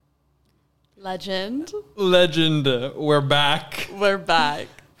Legend. We're back.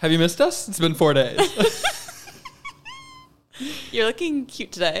 Have you missed us? It's been 4 days. You're looking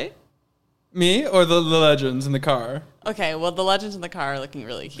cute today. Me or the legends in the car? Okay, well, the legends in the car are looking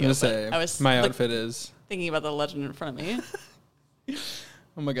really cute. I was my outfit is thinking about the legend in front of me.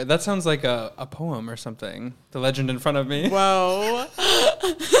 Oh my god, that sounds like a poem or something. The legend in front of me. Whoa.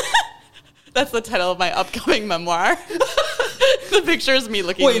 That's the title of my upcoming memoir. The picture is me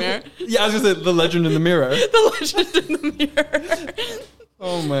looking in the mirror. Yeah, I was going to say the legend in the mirror. The legend in the mirror.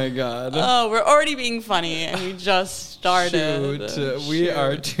 Oh my god. Oh, we're already being funny and we just started. Shoot. We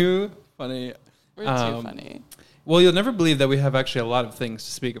are too funny. We're too funny. Well, you'll never believe that we have actually a lot of things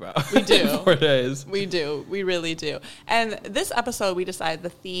to speak about. We do. In 4 days. We do. We really do. And this episode, we decided the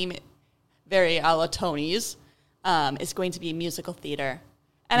theme, very a la Tony's, is going to be musical theater.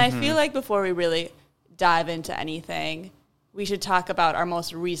 And I feel like before we really dive into anything, we should talk about our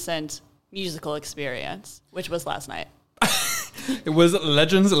most recent musical experience, which was last night. It was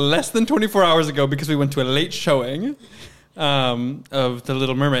Legends less than 24 hours ago because we went to a late showing of the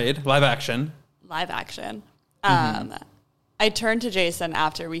Little Mermaid Live Action. I turned to Jason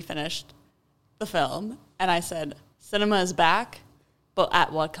after we finished the film, and I said, cinema is back, but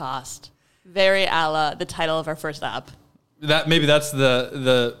at what cost? Very a la the title of our first app. Maybe that's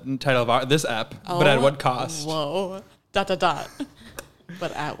the title of this app, but at what cost? Whoa. ... But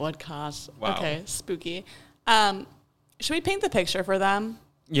at what cost? Wow. Okay, spooky. Should we paint the picture for them?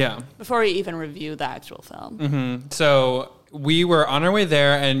 Yeah. Before we even review the actual film. Mm-hmm. So we were on our way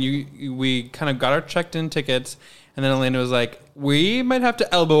there, and we kind of got our checked-in tickets, and then Elena was like, we might have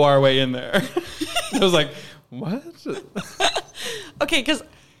to elbow our way in there. I was like, what? Okay, because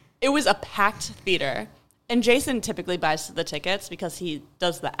it was a packed theater, and Jason typically buys the tickets because he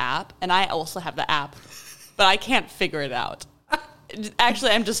does the app, and I also have the app, but I can't figure it out.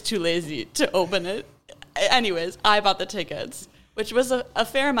 Actually, I'm just too lazy to open it. Anyways, I bought the tickets, which was a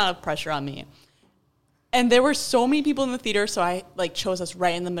fair amount of pressure on me. And there were so many people in the theater, so I chose us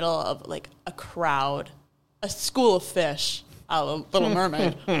right in the middle of a crowd, a school of fish, a Little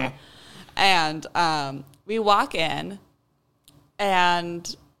Mermaid. And we walk in,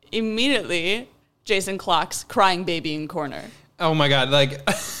 and immediately Jason clocks crying baby in corner. Oh my god,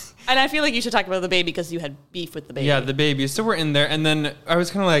 And I feel like you should talk about the baby because you had beef with the baby. Yeah, the baby. So we're in there, and then I was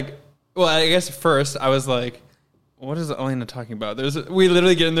kind of like, well, I guess at first I was like, what is Elena talking about? We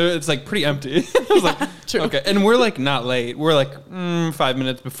literally get in there, it's pretty empty. I was like, true. Okay. And we're not late. We're 5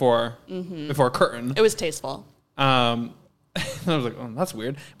 minutes before curtain. It was tasteful. And I was like, oh, that's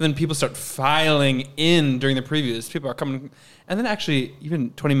weird. But then people start filing in during the previews. People are coming. And then actually, even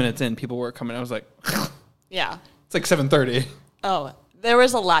 20 minutes in, people were coming. I was like, yeah. It's 7:30. Oh, there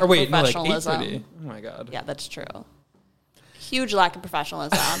was a lack of professionalism. 8:30. Oh my god. Yeah, that's true. Huge lack of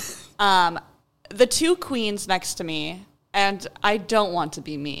professionalism. The two queens next to me, and I don't want to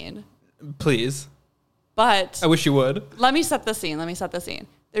be mean. Please. But I wish you would. Let me set the scene.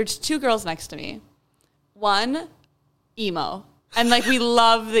 There's two girls next to me. One, emo. And we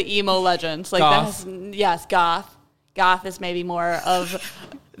love the emo legends. Goth. Yes, goth. Goth is maybe more of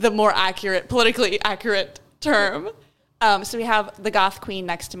the more politically accurate term. So we have the goth queen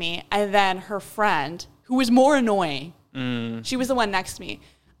next to me, and then her friend, who was more annoying. She was the one next to me.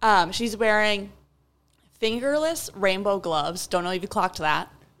 She's wearing fingerless rainbow gloves. Don't know if you clocked that.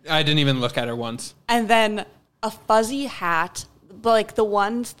 I didn't even look at her once. And then a fuzzy hat, but the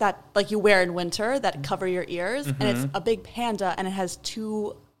ones that you wear in winter that cover your ears. And it's a big panda, and it has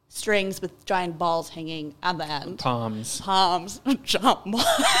two strings with giant balls hanging at the end. Palms. Jump.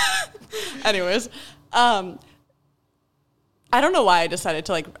 Anyways, I don't know why I decided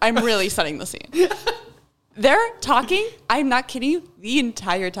to I'm really setting the scene. They're talking, I'm not kidding you, the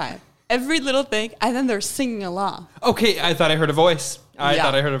entire time. Every little thing, and then they're singing along. Okay, I thought I heard a voice.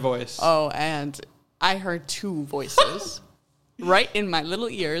 Oh, and I heard two voices right in my little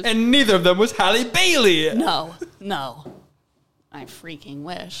ears. And neither of them was Halle Bailey. No. I freaking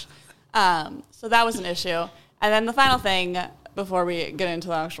wish. So that was an issue. And then the final thing, before we get into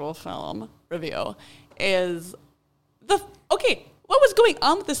the actual film review, is what was going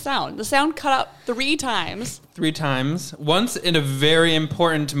on with the sound? The sound cut out 3 times. 3 times. Once in a very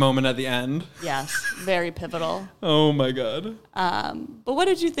important moment at the end. Yes, very pivotal. Oh my god. But what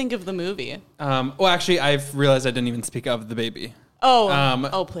did you think of the movie? Well, actually, I've realized I didn't even speak of the baby.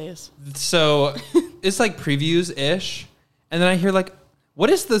 Oh, please. So it's previews-ish. And then I hear what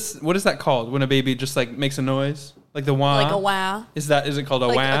is this? What is that called when a baby just makes a noise? Like the wah? Like a wah. Is it called a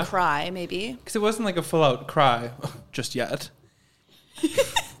wah? Like a cry, maybe. Because it wasn't a full-out cry just yet. It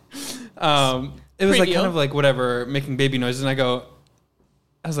was Preview. kind of whatever, making baby noises, and I go,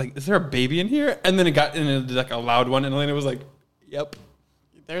 I was like, is there a baby in here? And then it got into like a loud one, and Elena was like, yep.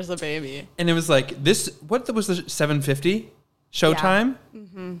 There's a baby. And it was like, what was the 7:50 showtime? Yeah.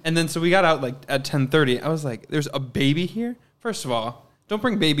 Mm-hmm. And then so we got out like at 10:30. I was like, there's a baby here? First of all, don't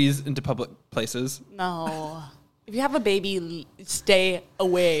bring babies into public places. No. If you have a baby, stay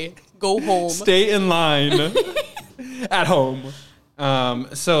away. Go home. Stay in line at home. And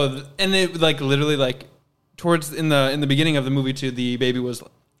it like literally like towards in the beginning of the movie too, the baby was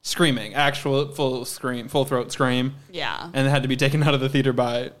screaming, actual full throat scream. Yeah. And it had to be taken out of the theater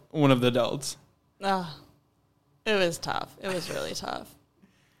by one of the adults. It was tough. It was really tough.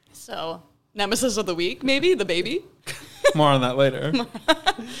 So, nemesis of the week, maybe the baby. More on that later.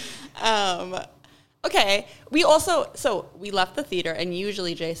 Okay. We left the theater, and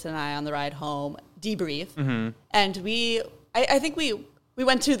usually Jason and I on the ride home debrief. Mm-hmm. And I think we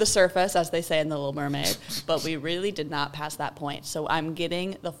went to the surface, as they say in The Little Mermaid, but we really did not pass that point. So I'm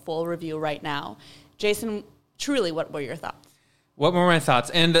getting the full review right now. Jason, truly, what were your thoughts? What were my thoughts?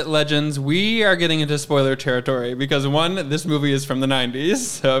 And Legends, we are getting into spoiler territory because, one, this movie is from the 90s.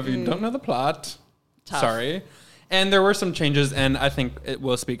 So if you don't know the plot, tough. Sorry. And there were some changes, and I think it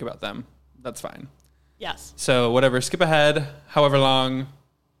will speak about them. That's fine. Yes. So whatever, skip ahead, however long,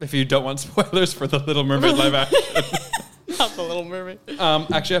 if you don't want spoilers for The Little Mermaid Live Action. Not The Little Mermaid.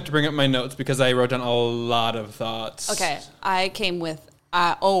 Actually, I have to bring up my notes because I wrote down a lot of thoughts. Okay. I came with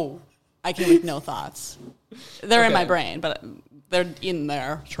no thoughts. They're in my brain, but they're in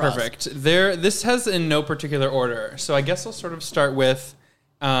there. Trust. Perfect. This has in no particular order. So I guess I'll sort of start with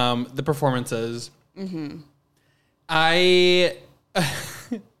the performances. Mm-hmm. I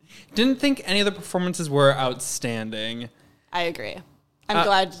didn't think any of the performances were outstanding. I agree. I'm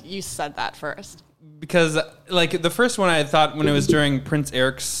glad you said that first. Because, like, the first one I thought when it was during Prince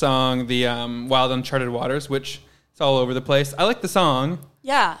Eric's song, the Wild Uncharted Waters, which is all over the place. I like the song.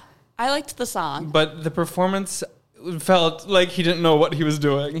 Yeah, I liked the song. But the performance felt like he didn't know what he was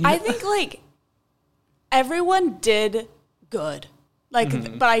doing. I think, like, everyone did good.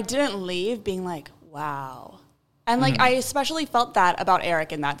 Like, but I didn't leave being like, wow. And, like, I especially felt that about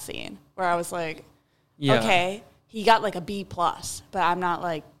Eric in that scene, where I was like, okay, he got, like, a B+, but I'm not,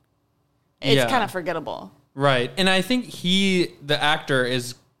 like, it's kind of forgettable. Right. And I think the actor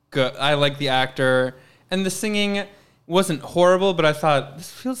is good. I like the actor. And the singing wasn't horrible, but I thought,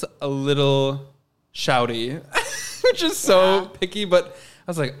 this feels a little shouty, which is so picky, but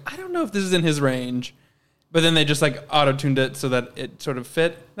I was like, I don't know if this is in his range. But then they just, like, auto-tuned it so that it sort of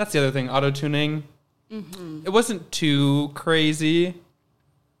fit. That's the other thing, auto-tuning. Mm-hmm. It wasn't too crazy,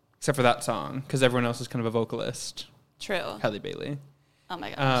 except for that song, because everyone else is kind of a vocalist. True. Halle Bailey. Oh,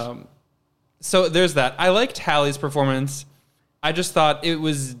 my gosh. So there's that. I liked Halle's performance. I just thought it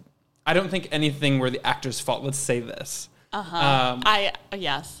was... I don't think anything were the actor's fault. Let's say this.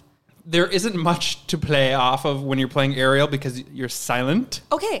 Yes. There isn't much to play off of when you're playing Ariel because you're silent.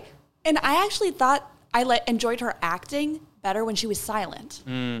 Okay. And I actually thought I enjoyed her acting better when she was silent.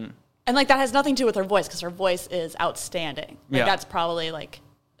 And, like, that has nothing to do with her voice, because her voice is outstanding. Like, that's probably, like,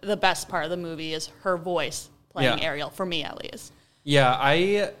 the best part of the movie is her voice playing Ariel, for me at least. Yeah,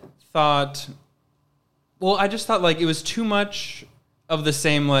 I thought... Well, I just thought, like, it was too much of the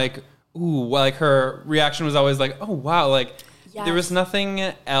same, like, ooh, like, her reaction was always like, oh, wow, like, there was nothing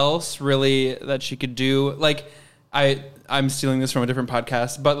else, really, that she could do. Like, I'm stealing this from a different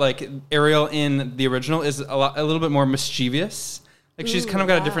podcast, but, like, Ariel in the original is a little bit more mischievous. Like, she's kind of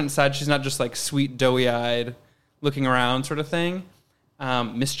got a different side. She's not just, like, sweet, doughy-eyed, looking around sort of thing.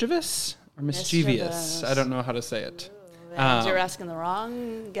 Mischievous or mischievous? I don't know how to say it. You're asking the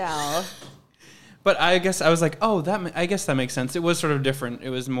wrong gal. But I guess I was like, oh, I guess that makes sense. It was sort of different. It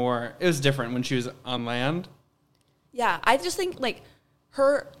was different when she was on land. Yeah, I just think, like,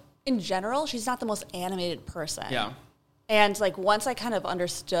 her, in general, she's not the most animated person. Yeah. And, like, once I kind of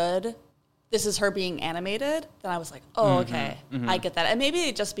understood this is her being animated, then I was like, oh, okay, I get that. And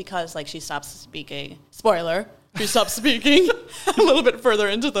maybe just because, like, she stops speaking. Spoiler, she stops speaking a little bit further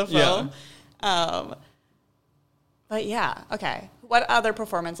into the film. Yeah. But, yeah, okay. What other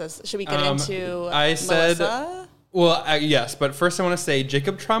performances should we get into? I said, Melissa? Well, yes, but first I want to say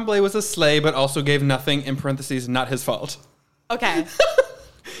Jacob Tremblay was a slay, but also gave nothing, in parentheses, not his fault. Okay.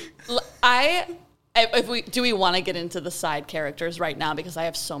 Do we want to get into the side characters right now? Because I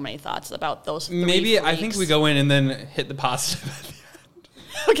have so many thoughts about those three Maybe freaks. I think we go in and then hit the positive at the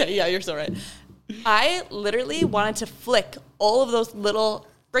end. Okay, yeah, you're so right. I literally wanted to flick all of those little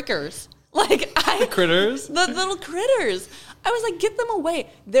frickers. The critters? The little critters. I was like, get them away.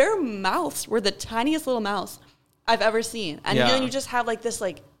 Their mouths were the tiniest little mouths I've ever seen. And then you just have, like, this,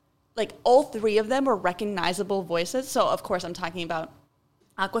 like all three of them were recognizable voices. So, of course, I'm talking about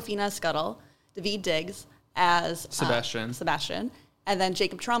Awkwafina as Scuttle, Daveed Diggs as Sebastian, and then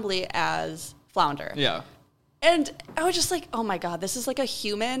Jacob Tremblay as Flounder. Yeah. And I was just like, oh my God, this is like a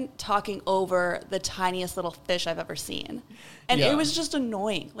human talking over the tiniest little fish I've ever seen. And it was just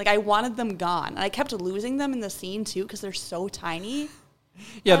annoying. Like, I wanted them gone. And I kept losing them in the scene, too, because they're so tiny.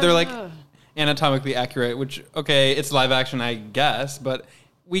 Yeah, they're like anatomically accurate, which, okay, it's live action, I guess, but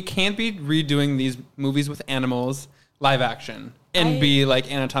we can't be redoing these movies with animals live action and be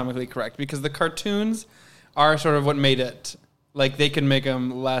like anatomically correct, because the cartoons are sort of what made it. Like, they can make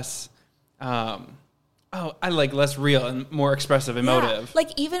them less... less real and more expressive, emotive. Yeah. Like,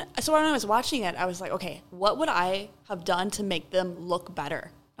 even so, when I was watching it, I was like, okay, what would I have done to make them look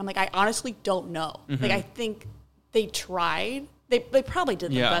better? I'm like, I honestly don't know. Mm-hmm. Like, I think they tried. They probably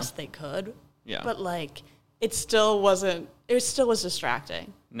did the best they could. Yeah. But like, it still was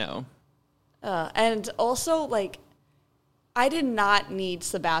distracting. No. And also, like, I did not need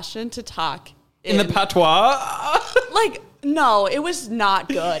Sebastian to talk in the patois. Like, no, it was not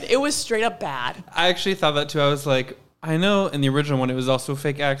good. It was straight up bad. I actually thought that too. I was like, I know in the original one it was also a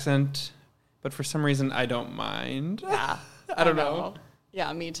fake accent, but for some reason I don't mind. Yeah. I don't know.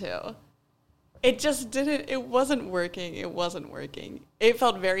 Yeah, me too. It just didn't, it wasn't working. It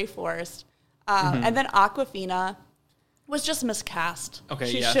felt very forced. And then Awkwafina was just miscast. Okay,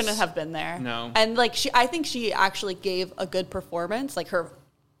 she shouldn't have been there. No. And like, I think she actually gave a good performance. Like,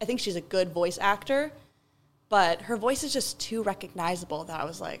 I think she's a good voice actor. But her voice is just too recognizable that I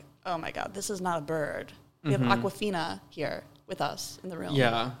was like, oh my God, this is not a bird. We have Awkwafina here with us in the room.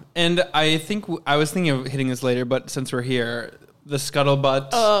 Yeah. And I think I was thinking of hitting this later, but since we're here, the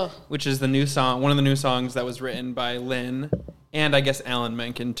Scuttlebutt, which is the new song, one of the new songs that was written by Lynn, and I guess Alan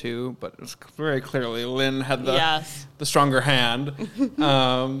Menken too, but it was very clearly Lynn had the stronger hand.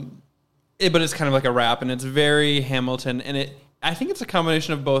 But it's kind of like a rap, and it's very Hamilton, and I think it's a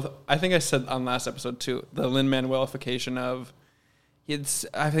combination of both. I think I said on last episode too, the Lin-Manuelification of it's,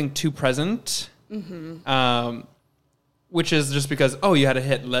 I think, too present, which is just because, you had a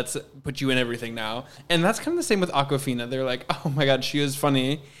hit, let's put you in everything now. And that's kind of the same with Awkwafina. They're like, oh my God, she is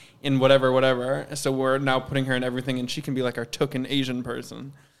funny in whatever. So we're now putting her in everything, and she can be like our token Asian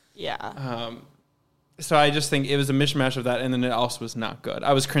person. Yeah. So I just think it was a mishmash of that, and then it also was not good.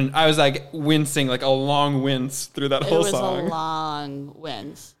 I was I was like wincing, like a long wince through that whole song. It was a long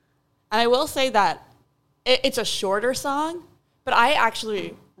wince. And I will say that it's a shorter song, but I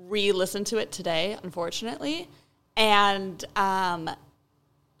actually re-listened to it today, unfortunately, and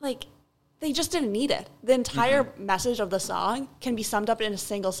like, they just didn't need it. The entire message of the song can be summed up in a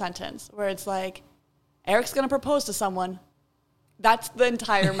single sentence, where it's like, Eric's gonna propose to someone. That's the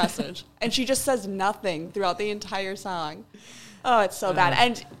entire message. And she just says nothing throughout the entire song. Oh, it's so bad.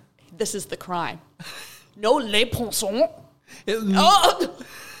 And this is the crime. No les poissons.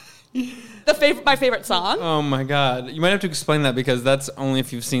 My favorite song. Oh my God. You might have to explain that, because that's only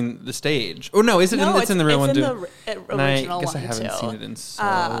if you've seen the stage. Oh no, it's in the real one too. It's in the original one too. I guess I haven't seen it in so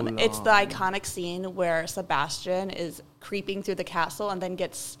long. It's the iconic scene where Sebastian is creeping through the castle and then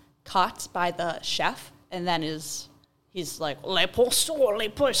gets caught by the chef, and then he's like, les poissons, les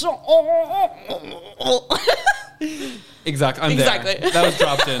poissons. Exactly. I'm there. That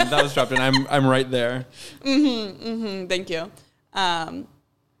was dropped in. I'm right there. Thank you.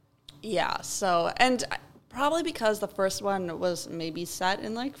 Yeah. So, and probably because the first one was maybe set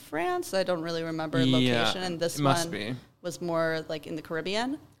in like France, I don't really remember location, and this one was more like in the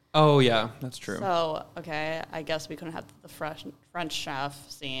Caribbean. Oh yeah, that's true. So okay, I guess we couldn't have the French chef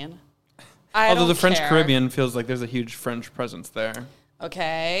scene. Although the French Caribbean feels like there's a huge French presence there.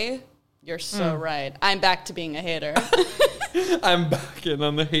 Okay. You're so right. I'm back to being a hater. I'm back in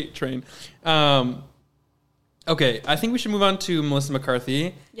on the hate train. Okay, I think we should move on to Melissa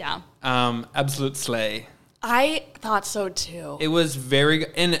McCarthy. Yeah. Absolute slay. I thought so too. It was very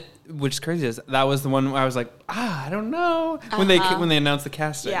good. And which is crazy is that was the one where I was like, I don't know. When they announced the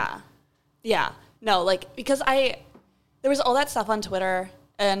casting. Yeah. Yeah. No, like, because there was all that stuff on Twitter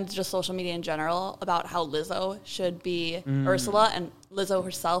and just social media in general about how Lizzo should be Ursula, and Lizzo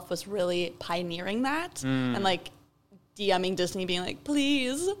herself was really pioneering that and like DMing Disney being like,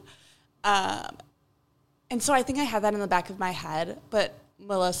 please. And so I think I had that in the back of my head, but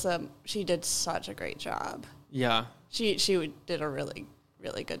Melissa, she did such a great job. Yeah. She did a really,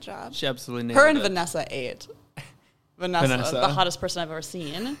 really good job. She absolutely nailed it. Her and Vanessa ate. Vanessa, the hottest person I've ever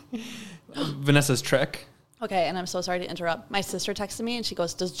seen. Vanessa's trick. Okay, and I'm so sorry to interrupt. My sister texted me, and she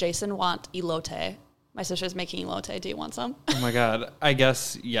goes, does Jason want elote? My sister's making elote. Do you want some? Oh, my God. I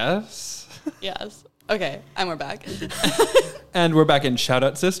guess yes. Yes. Okay, and we're back. And we're back in Shout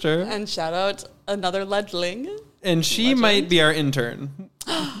Out Sister. And shout out another legend. And she might be our intern.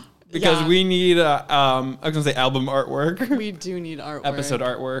 Because we need, I was going to say album artwork. We do need artwork. Episode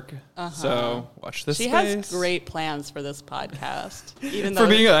artwork. So watch this She has great plans for this podcast. Even though for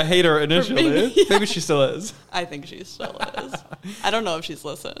being a hater initially. Maybe she still is. I think she still is. I don't know if she's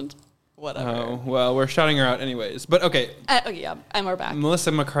listened. Whatever. Oh, well, we're shouting her out anyways. But okay. Yeah, and we're back.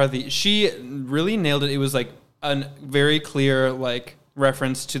 Melissa McCarthy, she really nailed it. It was like a very clear like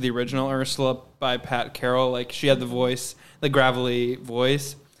reference to the original Ursula by Pat Carroll. Like she had the voice, the gravelly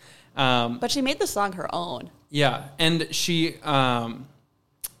voice. But she made the song her own. Yeah, and she,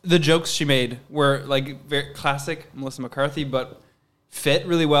 the jokes she made were like very classic Melissa McCarthy, but fit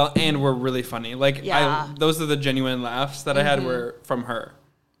really well and were really funny. Like those are the genuine laughs that I had were from her.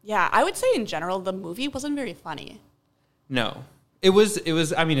 Yeah, I would say in general the movie wasn't very funny. No. It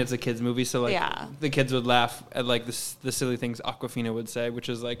was. I mean, it's a kids movie, so like the kids would laugh at like the silly things Awkwafina would say, which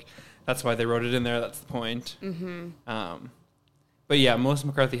is like that's why they wrote it in there. That's the point. But yeah, Melissa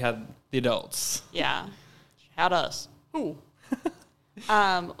McCarthy had the adults. Yeah, she had us. Ooh.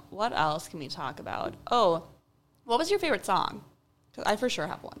 What else can we talk about? Oh, what was your favorite song? 'Cause I for sure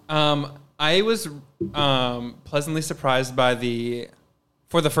have one. I was pleasantly surprised by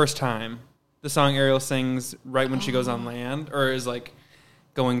for the first time, the song Ariel sings right when she goes on land, or is like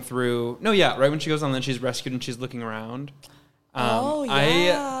going through. No, yeah, right when she goes on land, she's rescued and she's looking around.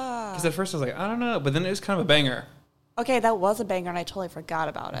 Because at first I was like, I don't know, but then it was kind of a banger. Okay, that was a banger, and I totally forgot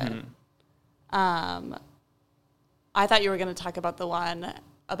about it. I thought you were going to talk about the one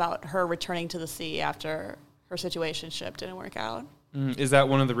about her returning to the sea after her situationship didn't work out. Is that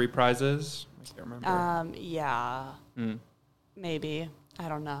one of the reprises? I can't remember. Yeah. Maybe. I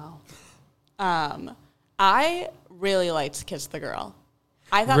don't know. I really liked Kiss the Girl.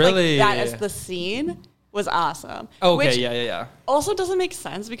 I thought like that as the scene was awesome. Okay, which yeah. Also doesn't make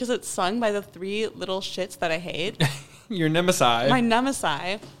sense because it's sung by the three little shits that I hate. Your nemesis. My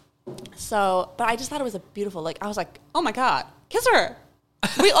nemesis. So, but I just thought it was a beautiful, like, I was like, oh my God, kiss her.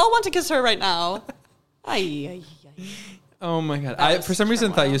 We all want to kiss her right now. Oh my God. I, for some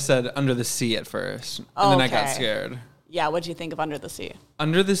reason, thought you said Under the Sea at first. And then I got scared. Yeah, what'd you think of Under the Sea?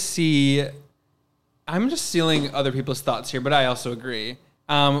 Under the Sea, I'm just stealing other people's thoughts here, but I also agree.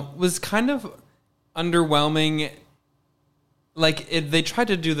 Was kind of underwhelming. Like they tried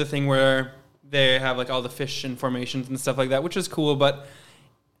to do the thing where they have like all the fish and formations and stuff like that, which is cool, but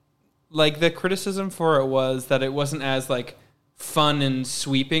like the criticism for it was that it wasn't as like fun and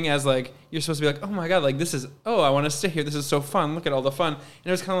sweeping as like you're supposed to be like, oh my God, like this is I want to stay here, this is so fun, look at all the fun. And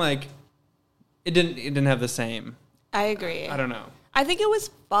it was kind of like it didn't have the same. I agree. I don't know. I think it was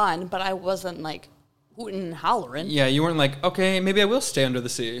fun, but I wasn't like hooting and hollering. Yeah, you weren't like, okay, maybe I will stay under the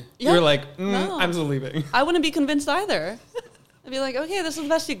sea. Yeah. You were like, no. I'm still leaving. I wouldn't be convinced either. I'd be like, okay, this is the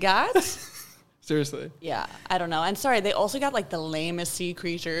best you got? Seriously. Yeah, I don't know. And sorry, they also got like the lamest sea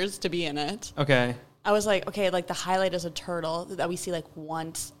creatures to be in it. Okay. I was like, okay, like the highlight is a turtle that we see like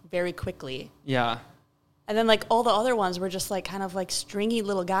once very quickly. Yeah. And then like all the other ones were just like kind of like stringy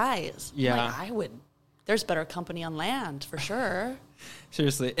little guys. Yeah. Like, there's better company on land for sure.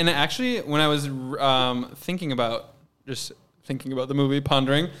 Seriously. And actually, when I was thinking about the movie,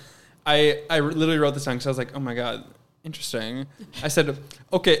 pondering, I literally wrote this down because I was like, oh my God, interesting. I said,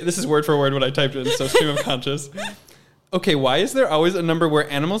 okay, this is word for word what I typed in, so stream of conscious. Okay, why is there always a number where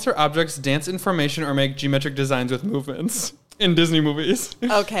animals or objects dance in formation or make geometric designs with movements in Disney movies?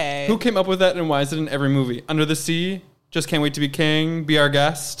 Okay. Who came up with that and why is it in every movie? Under the Sea, Just Can't Wait to Be King, Be Our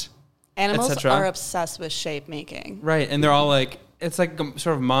Guest, animals are obsessed with shape making. Right, and they're all like, it's like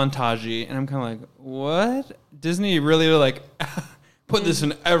sort of montagey, and I'm kind of like, what? Disney really like put this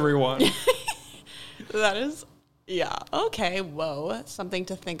in everyone. That is, yeah. Okay, whoa. Something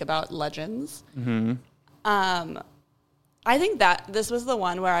to think about, legends. I think that this was the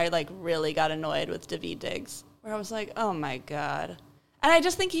one where I like really got annoyed with Daveed Diggs, where I was like, oh my God. And I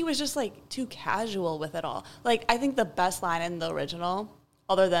just think he was just like too casual with it all. Like, I think the best line in the original,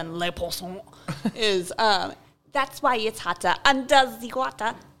 other than Le Poisson, is, that's why it's hotter under the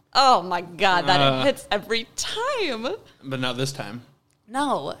water. Oh my God, that hits every time. But not this time.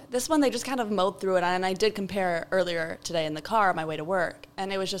 No, this one they just kind of mowed through it, and I did compare earlier today in the car on my way to work,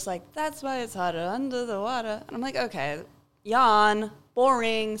 and it was just like, that's why it's hotter under the water. And I'm like, okay, yawn,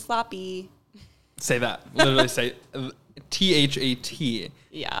 boring, sloppy. Say that. Literally say THAT.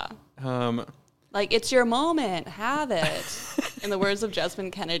 Yeah. Like, it's your moment. Have it. In the words of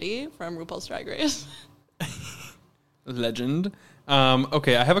Jasmine Kennedy from RuPaul's Drag Race. Legend.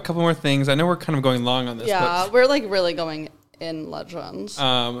 Okay, I have a couple more things. I know we're kind of going long on this. Yeah, we're like really going in legends.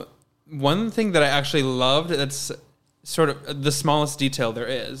 One thing that I actually loved that's sort of the smallest detail there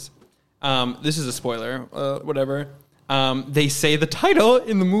is. This is a spoiler, whatever. They say the title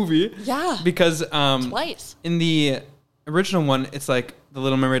in the movie. Yeah. Because twice. In the original one, it's like the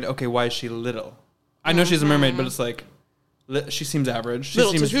Little Mermaid. Okay, why is she little? I know she's a mermaid, but it's like she seems average. She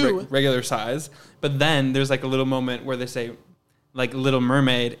Little seems to who? regular size. But then there's like a little moment where they say like Little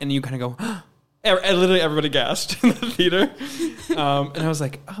Mermaid, and you kind of go, and literally everybody gasped in the theater. And I was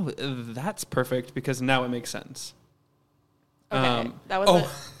like, oh, that's perfect because now it makes sense. Okay, that was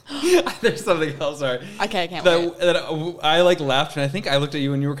it. There's something else. Sorry. Okay, I can't wait. That I like laughed, and I think I looked at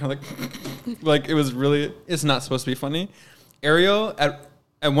you, and you were kind of like it was really. It's not supposed to be funny. Ariel at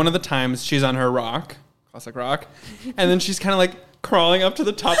one of the times she's on her rock, classic rock, and then she's kind of like crawling up to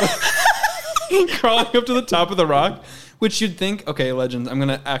the top, of the rock, which you'd think, okay, legends. I'm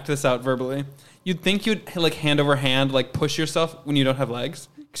gonna act this out verbally. You'd think you'd like hand over hand, like push yourself when you don't have legs.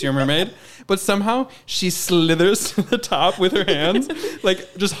 Because you're a mermaid, but somehow she slithers to the top with her hands,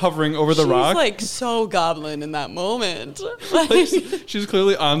 like just hovering over the rock. She's like so goblin in that moment. Like, she's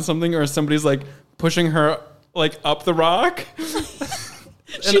clearly on something, or somebody's like pushing her like up the rock.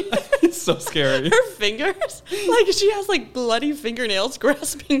 It's so scary. Her fingers, like she has like bloody fingernails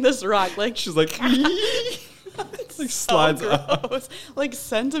grasping this rock. Like she's like. It's like so slides gross. up. Like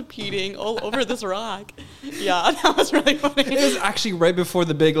centipeding all over this rock. Yeah, that was really funny. It was actually right before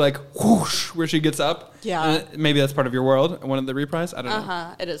the big like whoosh where she gets up. Yeah. Maybe that's part of your world. One of the reprise. I don't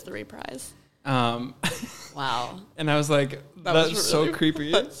know. It is the reprise. Wow. And I was like, that's really, so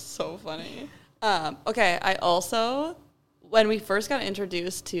creepy. That's so funny. Okay, I also, when we first got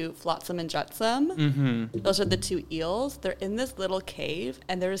introduced to Flotsam and Jetsam, those are the two eels. They're in this little cave,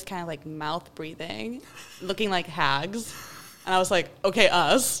 and they're just kind of like mouth breathing, looking like hags. And I was like, okay,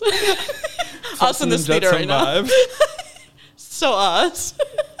 us. Us in this theater right now. So us.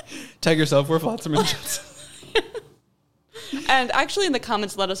 Tag yourself, we're Flotsam and Jetsam. And actually in the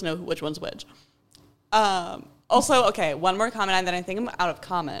comments, let us know which one's which. Also, okay, one more comment, and then I think I'm out of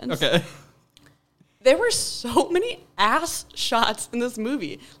comments. Okay. There were so many ass shots in this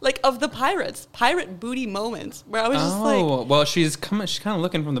movie, like of the pirate booty moments, where I was just like, "Oh, well, she's kind of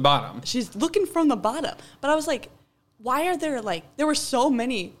looking from the bottom." She's looking from the bottom, but I was like, why are there like? There were so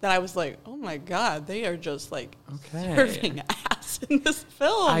many that I was like, oh my god, they are just like serving ass in this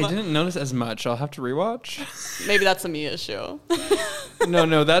film. I didn't notice as much. I'll have to rewatch. Maybe that's a me issue.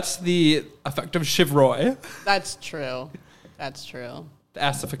 No, that's the effect of Chivroy. That's true. That's true. The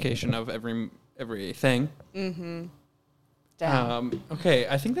assification of everything. Damn. Okay,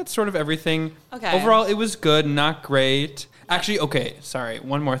 I think that's sort of everything. Okay. Overall, it was good, not great. Actually, okay, sorry,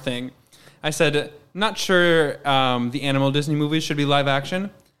 one more thing. I said, not sure the animal Disney movies should be live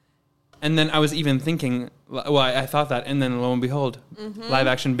action. And then I was even thinking, well, I thought that, and then lo and behold, live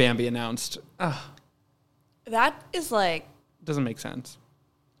action Bambi announced. That is like... Doesn't make sense.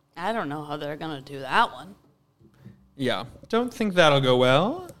 I don't know how they're going to do that one. Yeah, don't think that'll go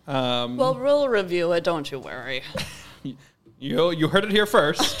well. Well, we'll review it, don't you worry. You heard it here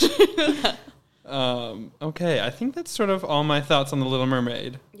first. Okay, I think that's sort of all my thoughts on The Little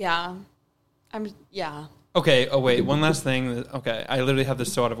Mermaid. Yeah. Okay, oh wait, one last thing. Okay, I literally have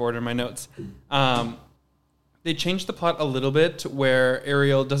this so out of order in my notes. They changed the plot a little bit where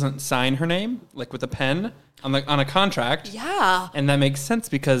Ariel doesn't sign her name, like with a pen, on a contract. Yeah. And that makes sense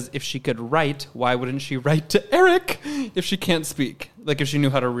because if she could write, why wouldn't she write to Eric if she can't speak? Like if she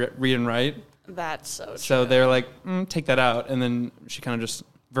knew how to read and write. That's so true. So they're like, take that out. And then she kind of just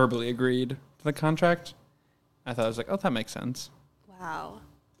verbally agreed to the contract. I thought, I was like, oh, that makes sense. Wow.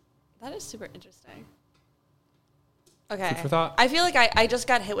 That is super interesting. Okay. Food for thought. I feel like I just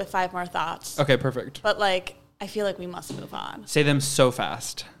got hit with 5 more thoughts. Okay, perfect. But like, I feel like we must move on. Say them so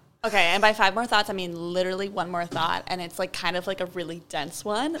fast. Okay, and by 5 more thoughts, I mean literally one more thought, and it's like kind of like a really dense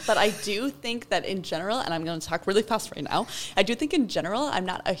one. But I do think that in general, and I'm going to talk really fast right now, I do think in general, I'm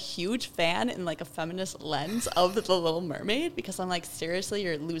not a huge fan in like a feminist lens of The Little Mermaid, because I'm like, seriously,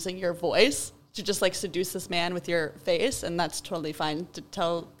 you're losing your voice to just like seduce this man with your face, and that's totally fine to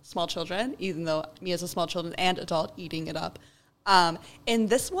tell small children, even though me as a small children and adult eating it up. In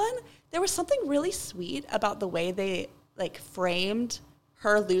this one, there was something really sweet about the way they like framed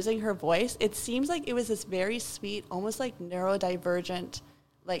her losing her voice. It seems like it was this very sweet, almost like neurodivergent,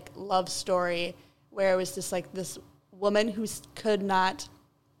 like love story where it was just like this woman who could not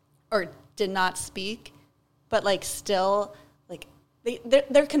or did not speak, but like still like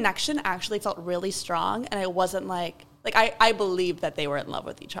their connection actually felt really strong, and it wasn't like I believed that they were in love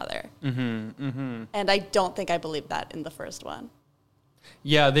with each other. And I don't think I believed that in the first one.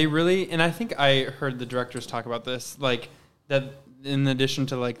 Yeah, they really, and I think I heard the directors talk about this, like that in addition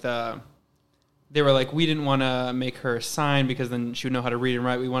to like they were like, we didn't want to make her sign because then she would know how to read and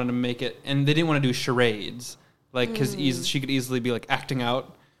write. We wanted to make it, and they didn't want to do charades like because she could easily be like acting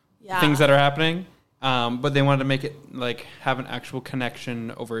out Yeah. things that are happening. But they wanted to make it like have an actual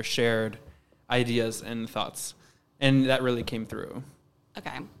connection over shared ideas and thoughts, and that really came through.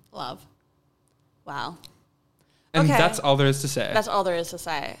 Okay, love. Wow. And Okay. that's all there is to say. That's all there is to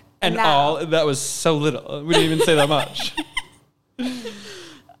say. And now, that was so little. We didn't even say that much.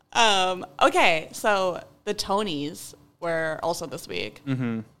 Okay, so the Tonys were also this week.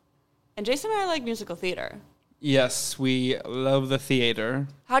 Mm-hmm. And Jason and I like musical theater. Yes, we love the theater.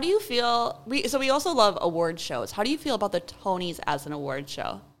 How do you feel? We also love award shows. How do you feel about the Tonys as an award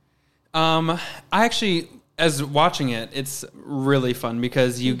show? I actually, as watching it, it's really fun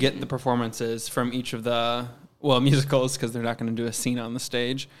because you get the performances from each of the, musicals, because they're not going to do a scene on the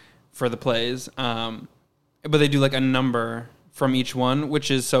stage for the plays. But they do like a number from each one, which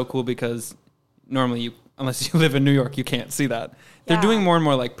is so cool because normally unless you live in New York, you can't see that. They're doing more and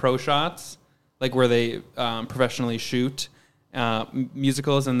more like pro shots, like where they professionally shoot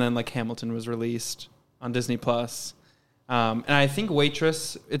musicals, and then like Hamilton was released on Disney Plus. And I think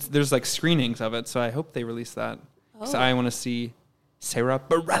Waitress, there's like screenings of it, so I hope they release that. Because I want to see Sarah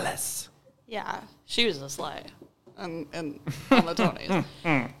Bareilles. Yeah, she was a slay on the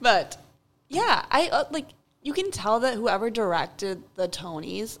Tonys. But yeah, I like, you can tell that whoever directed the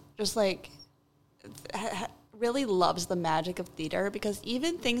Tonys just like really loves the magic of theater, because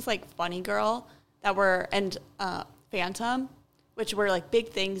even things like Funny Girl and Phantom, which were like big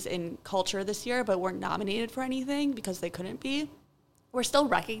things in culture this year, but weren't nominated for anything because they couldn't be, were still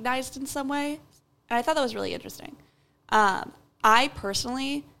recognized in some way. And I thought that was really interesting. I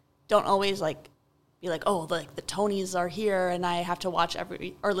personally don't always like be like, oh, like the Tonys are here and I have to watch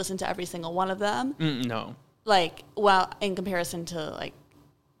or listen to every single one of them. No. Like, well, in comparison to like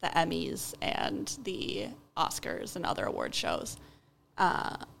the Emmys and the Oscars and other award shows.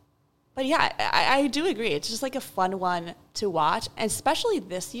 But yeah, I do agree. It's just like a fun one to watch, and especially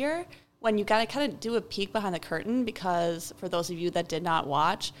this year when you got to kind of do a peek behind the curtain, because for those of you that did not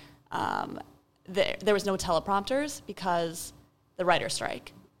watch, there was no teleprompters because the writer's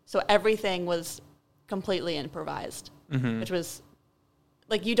strike. So everything was completely improvised, which was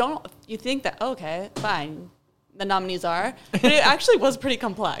like, you think that, okay, fine, the nominees are, but it actually was pretty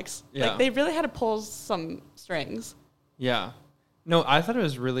complex. Yeah. Like they really had to pull some strings. Yeah. No, I thought it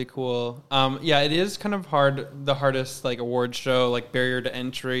was really cool. Yeah, it is kind of the hardest like award show, like barrier to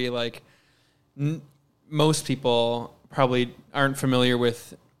entry. Like most people probably aren't familiar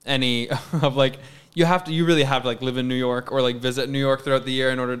with any of like, you really have to like live in New York or like visit New York throughout the year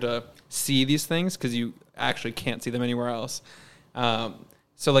in order to see these things, because you actually can't see them anywhere else.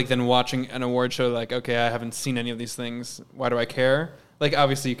 So like then watching an award show, like, okay, I haven't seen any of these things. Why do I care? Like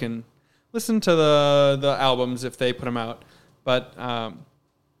obviously you can listen to the albums if they put them out. But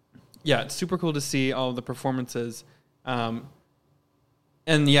yeah, it's super cool to see all of the performances. And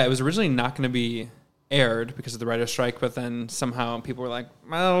yeah, it was originally not going to be aired because of the writer's strike, but then somehow people were like,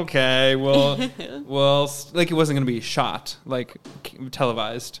 okay, well, like it wasn't going to be shot, like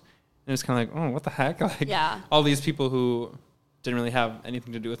televised. And it's kind of like, oh, what the heck? Like all these people who didn't really have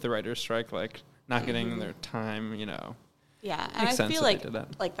anything to do with the writer's strike, like not getting their time, you know. Yeah, and I feel like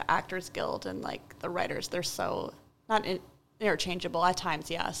the Actors Guild and like the writers, they're so not interchangeable at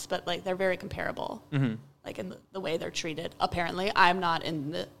times, yes, but like they're very comparable, like in the way they're treated. Apparently, I'm not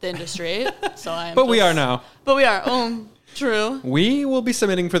in the industry, so I'm. But we are now. But we are. True. We will be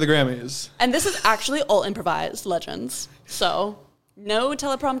submitting for the Grammys, and this is actually all improvised, legends. So no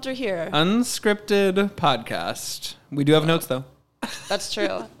teleprompter here. Unscripted podcast. We do have notes though. That's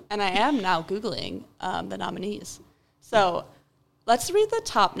true, and I am now Googling the nominees. So. Let's read the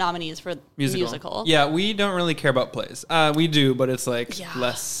top nominees for musical. Yeah, we don't really care about plays. We do, but it's like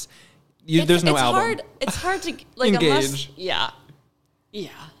less. There's no album. It's hard to like engage. Yeah.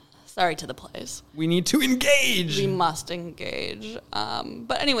 Sorry to the plays. We need to engage. We must engage.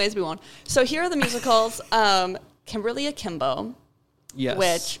 But anyways, we won't. So here are the musicals. Kimberly Akimbo. Yes.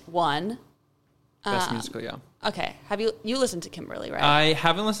 Which won. Best musical, yeah. Okay. Have you listened to Kimberly, right? I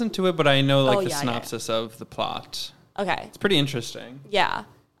haven't listened to it, but I know like the synopsis of the plot. Okay. It's pretty interesting. Yeah.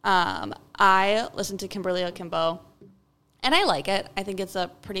 I listened to Kimberly Akimbo, and I like it. I think it's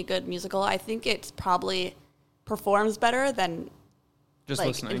a pretty good musical. I think it probably performs better than just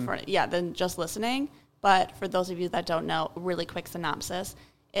listening. Than just listening. But for those of you that don't know, really quick synopsis.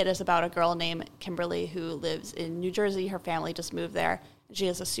 It is about a girl named Kimberly who lives in New Jersey. Her family just moved there. She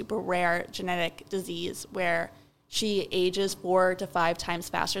has a super rare genetic disease where she ages 4 to 5 times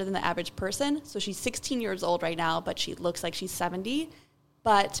faster than the average person. So she's 16 years old right now, but she looks like she's 70.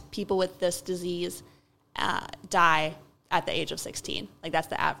 But people with this disease die at the age of 16. Like that's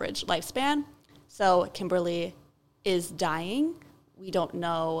the average lifespan. So Kimberly is dying. We don't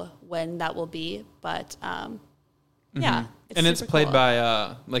know when that will be, but yeah. It's played cool.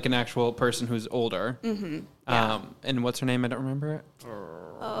 by like an actual person who's older. Mm-hmm. Yeah. And what's her name? I don't remember it.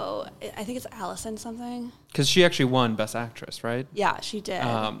 Oh, I think it's Allison something. Because she actually won Best Actress, right? Yeah, she did.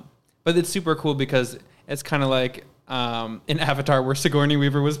 But it's super cool because it's kind of like in Avatar where Sigourney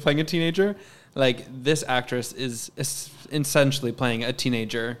Weaver was playing a teenager. Like, this actress is essentially playing a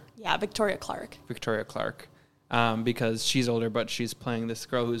teenager. Yeah, Victoria Clark. Because she's older, but she's playing this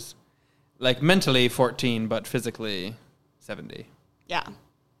girl who's like mentally 14, but physically 70. Yeah.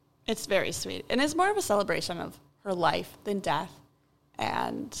 It's very sweet. And it's more of a celebration of her life than death.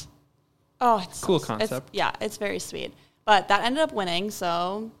 And, it's cool concept. It's very sweet. But that ended up winning,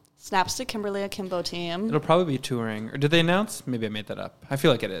 so snaps to Kimberly Akimbo team. It'll probably be touring. Or did they announce? Maybe I made that up. I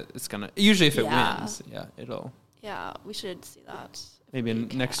feel like it's going to... Usually if it wins, it'll... Yeah, we should see that. Maybe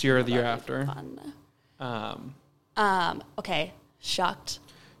next year or the year after. Fun. Okay, Shucked.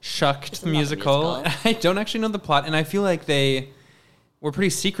 Shucked, the musical. I don't actually know the plot, and I feel like they were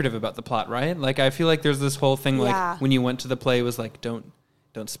pretty secretive about the plot, right? Like, I feel like there's this whole thing, like, when you went to the play, it was like, don't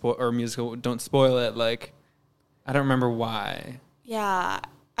spoil, or musical, don't spoil it. Like, I don't remember why. Yeah,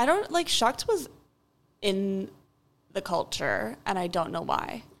 I don't, like, Shucked was in the culture, and I don't know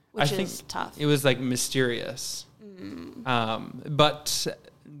why, which is tough. It was, like, mysterious. But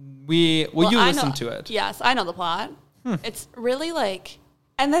you listened to it. Yes, I know the plot. It's really, like...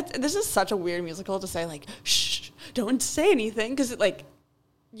 And this is such a weird musical to say, like, shh, don't say anything, because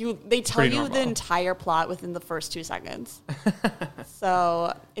they tell you the entire plot within the first 2 seconds.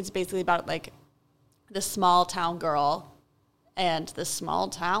 So it's basically about, like, this small town girl and this small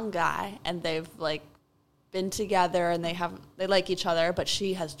town guy, and they've, like, been together, and they like each other, but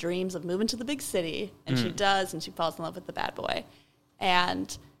she has dreams of moving to the big city, and she does, and she falls in love with the bad boy.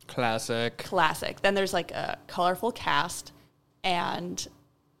 And classic. Then there's, like, a colorful cast, and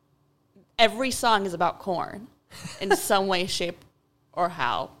every song is about corn in some way, shape, or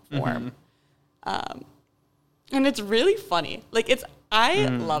form. And it's really funny. Like, I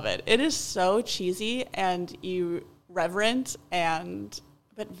love it. It is so cheesy and irreverent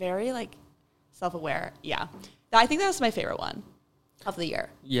but very, like, self-aware. Yeah. I think that's my favorite one of the year.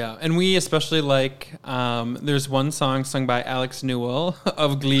 Yeah. And we especially like, there's one song sung by Alex Newell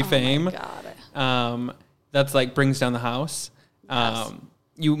of Glee fame. Oh my God. That's like brings down the house. Yes.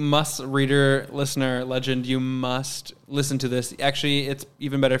 You must, reader, listener, legend, you must listen to this. Actually, it's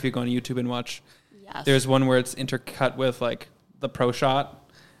even better if you go on YouTube and watch. Yes. There's one where it's intercut with, like, the pro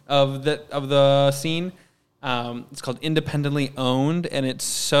shot of the scene. It's called Independently Owned, and it's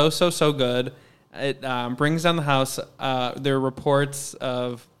so good. It brings down the house. There are reports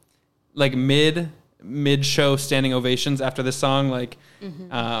of, like, mid-show standing ovations after the song, like,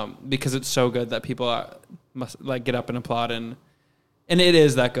 because it's so good that people must, like, get up and applaud, and it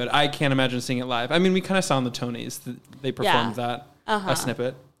is that good. I can't imagine seeing it live. I mean, we kind of saw in the Tonys. They performed that, a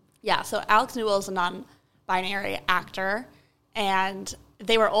snippet. Yeah, so Alex Newell is a non-binary actor, and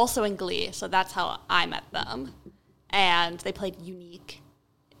they were also in Glee, so that's how I met them. And they played Unique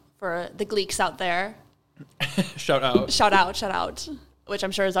for the Gleeks out there. Shout out. Shout out, which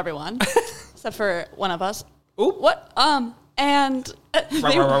I'm sure is everyone, except for one of us. Oop. What? And...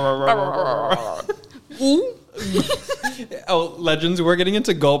 Oh, legends, we're getting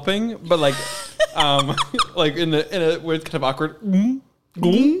into gulping, but like like in a weird kind of awkward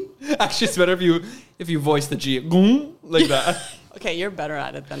actually it's better if you voice the G like that. Okay, you're better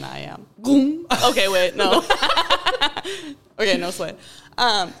at it than I am. Okay, wait, no. Okay, no sweat.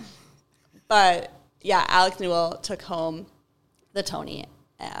 But yeah, Alex Newell took home the Tony,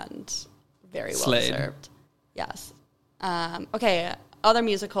 and very well deserved. Yes. Okay, other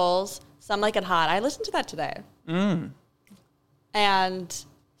musicals. Some Like It Hot. I listened to that today. And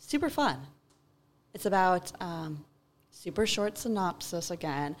super fun. It's about super short synopsis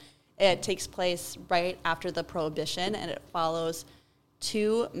again. It takes place right after the Prohibition, and it follows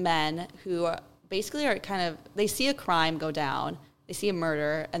 2 men who basically are they see a crime go down, they see a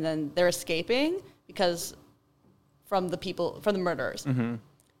murder, and then they're escaping because from the murderers.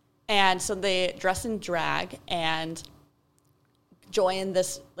 And so they dress in drag and join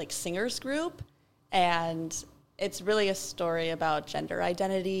this, like, singers group, and it's really a story about gender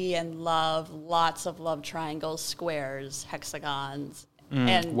identity and love, lots of love triangles, squares, hexagons,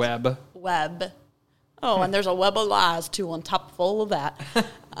 and web. Oh, and there's a web of lies too on top of all of that.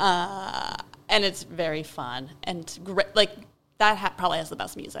 And it's very fun and great. Like, that probably has the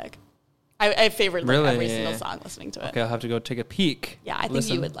best music. I favored every single song listening to it. Okay, I'll have to go take a peek. Yeah, I think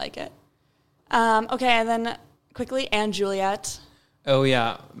you would like it. Okay, and then quickly, Anne Juliet. Oh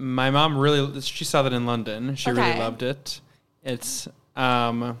yeah, my mom she saw that in London. She really loved it. It's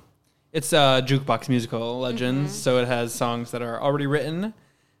a jukebox musical, Legends, so it has songs that are already written.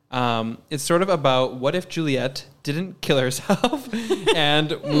 It's sort of about what if Juliet didn't kill herself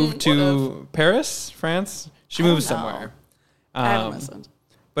and moved to Paris, France. She moves somewhere. I haven't listened.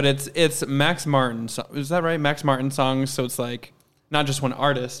 But it's Max Martin. Is that right? Max Martin songs. So it's like not just one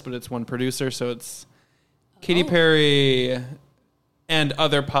artist, but it's one producer. So it's Katy Perry and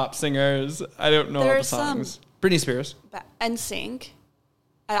other pop singers. I don't know all the songs. Britney Spears. NSYNC.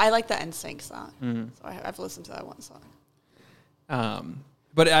 I like the NSYNC song. So I've listened to that one song.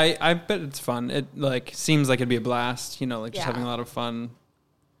 But I bet it's fun. It seems like it'd be a blast, just having a lot of fun.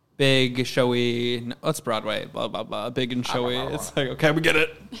 Big, showy, it's Broadway, blah, blah, blah. Big and showy. It's like, okay, we get it.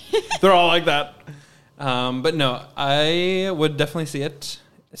 They're all like that. But no, I would definitely see it.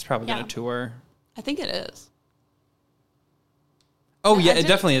 It's probably going to tour. I think it is. Oh, yeah, it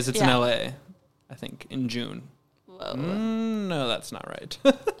definitely is. It's in LA, I think, in June. Whoa. No, that's not right.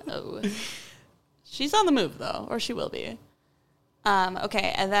 Oh. She's on the move, though, or she will be.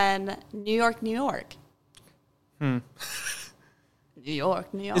 Okay, and then New York, New York. New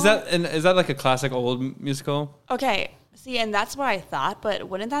York, New York. Is that like a classic old musical? Okay, see, and that's what I thought, but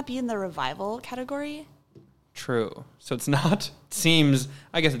wouldn't that be in the revival category? True. So it's not. It seems,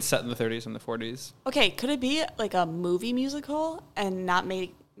 I guess it's set in the 30s and the 40s. Okay, could it be like a movie musical and not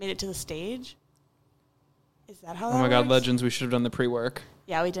made it to the stage? Is that how that works? Oh my God, Legends, we should have done the pre-work.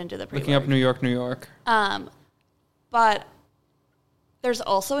 Yeah, we didn't do the pre-work. Looking up New York, New York. But there's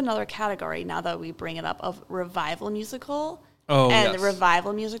also another category, now that we bring it up, of revival musical. Oh, and the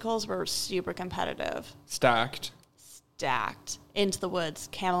revival musicals were super competitive. Stacked. Into the Woods,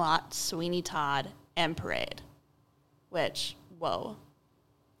 Camelot, Sweeney Todd, and Parade. Which, whoa.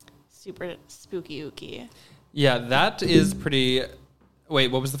 Super spooky ooky. Yeah, that is pretty...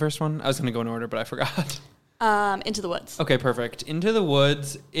 Wait, what was the first one? I was going to go in order, but I forgot. Into the Woods. Okay, perfect. Into the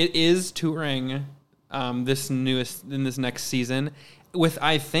Woods. It is touring this next season with,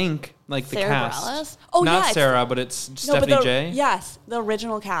 I think, like the Sarah cast. Bareilles? Oh, not yeah, Sarah, but it's Stephanie J. Yes, the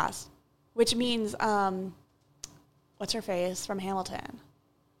original cast, which means what's her face from Hamilton?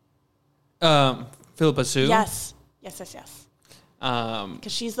 Philippa Sue. Yes. Because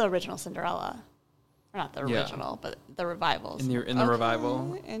she's the original Cinderella. Or not the original, but the revivals. In the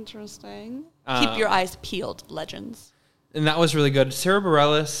revival. Interesting. Keep your eyes peeled, Legends. And that was really good. Sarah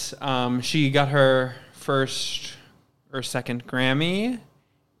Bareilles, she got her first or second Grammy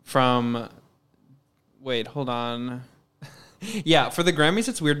from... Wait, hold on. Yeah, for the Grammys,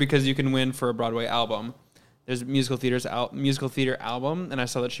 it's weird because you can win for a Broadway album. There's a musical theater album, and I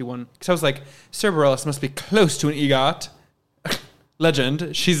saw that she won. Because I was like, Sarah Bareilles must be close to an EGOT.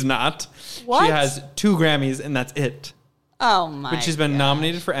 Legend. She's not. What? She has 2 Grammys, and that's it. Oh, my But she's been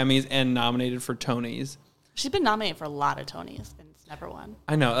nominated for Emmys and nominated for Tonys. She's been nominated for a lot of Tonys, and it's never won.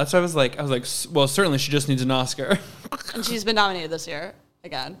 I know. That's why I was like, well, certainly she just needs an Oscar. And she's been nominated this year,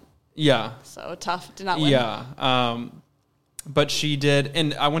 again. Yeah. So tough to not win. Yeah. But she did,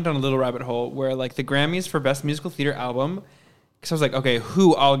 and I went down a little rabbit hole where, like, the Grammys for Best Musical Theater Album, because I was like, okay,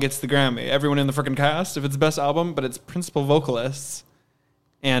 who all gets the Grammy? Everyone in the freaking cast, if it's Best Album, but it's principal vocalists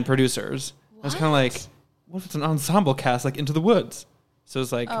and producers. What? I was kind of like, what if it's an ensemble cast, like Into the Woods? So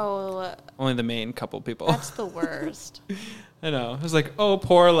it's like, only the main couple people. That's the worst. I know. I was like, oh,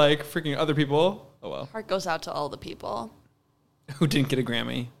 poor, like, freaking other people. Oh, well. Heart goes out to all the people who didn't get a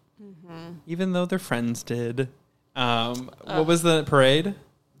Grammy. Mm-hmm. Even though their friends did. What was the Parade?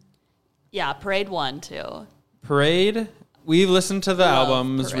 Yeah, Parade 1, too. Parade, we've listened to the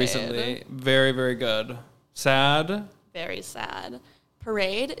albums Parade. recently. Very, very good. Sad. Very sad.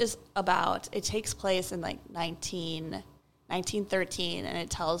 Parade is about, it takes place in like 1913, and it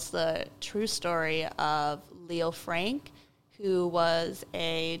tells the true story of Leo Frank, who was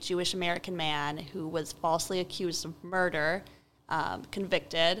a Jewish American man who was falsely accused of murder,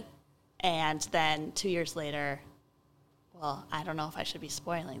 convicted, and then 2 years later, well, I don't know if I should be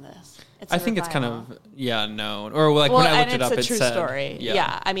spoiling this. I think it's kind of, known. Or like when I looked it up, it said. It's a true story.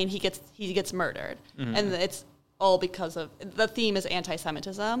 Yeah. I mean, he gets murdered. Mm-hmm. And it's all because of, the theme is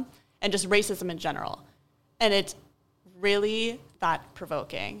anti-Semitism and just racism in general. And it's really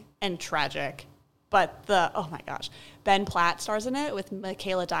thought-provoking and tragic. But oh my gosh, Ben Platt stars in it with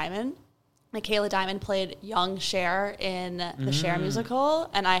Michaela Diamond. Michaela Diamond played young Cher in the Cher musical,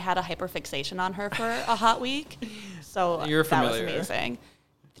 and I had a hyperfixation on her for a hot week. So that was amazing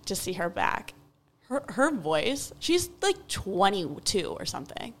to see her back. Her voice, she's like 22 or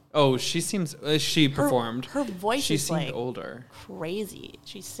something. Oh, she performed. Her voice she is seemed like older. crazy.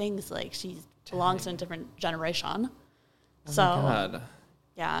 She sings like she belongs in a different generation. So, my God.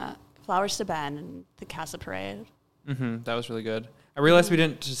 Yeah, Flowers to Ben and the Casa Parade. That was really good. I realized we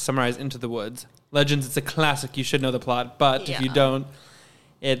didn't just summarize Into the Woods. Legends, it's a classic. You should know the plot. But if you don't,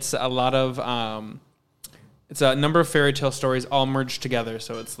 it's a lot of... it's a number of fairy tale stories all merged together.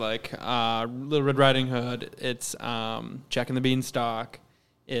 So it's like Little Red Riding Hood. It's Jack and the Beanstalk.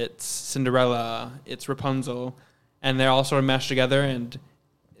 It's Cinderella. It's Rapunzel. And they're all sort of mashed together. And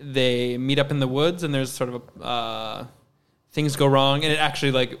they meet up in the woods. And there's sort of a... things go wrong. And it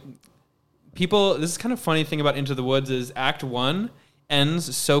actually, like... People... This is kind of funny thing about Into the Woods is Act 1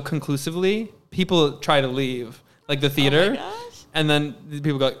 ends so conclusively. People try to leave. Like the theater. Oh my gosh. And then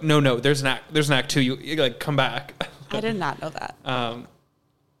people go, no, there's an act 2. You like come back. I did not know that.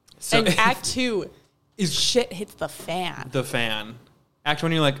 So and Act 2 is shit hits the fan. The fan. Act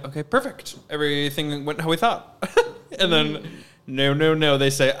 1, you're like, okay, perfect. Everything went how we thought. And then, no. They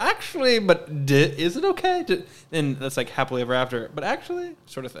say, actually, but is it okay? And that's like happily ever after. But actually,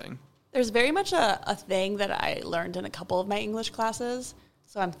 sort of thing. There's very much a thing that I learned in a couple of my English classes.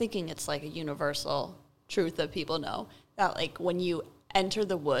 So I'm thinking it's like a universal truth that people know. That like when you enter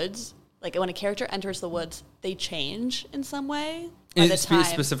the woods, like when a character enters the woods, they change in some way.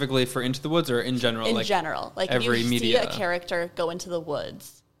 Specifically for Into the Woods or in general? In general. Like every if you media. see a character go into the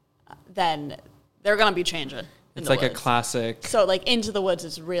woods, then they're going to be changing. It's like woods. A classic. So like Into the Woods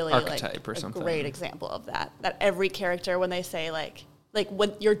is really archetype like or something. A great example of that. That every character, when they say like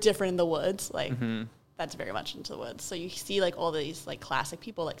when you're different in the woods, like that's very much Into the Woods. So you see like all these like classic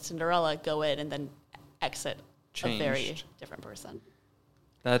people like Cinderella go in and then exit. Changed. A very different person.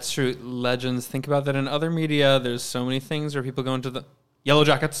 That's true. Legends. Think about that in other media. There's so many things where people go into the Yellow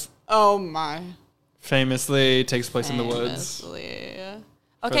Jackets. Oh my! Famously takes place in the woods.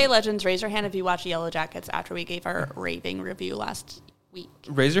 Okay, Legends. Raise your hand if you watch Yellow Jackets after we gave our raving review last week.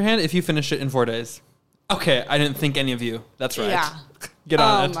 Raise your hand if you finished it in 4 days. Okay, I didn't think any of you. That's right. Yeah. Get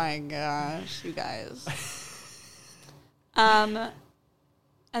on it. Oh my gosh, you guys.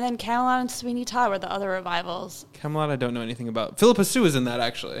 And then Camelot and Sweeney Todd were the other revivals. Camelot, I don't know anything about. Philippa Sue is in that,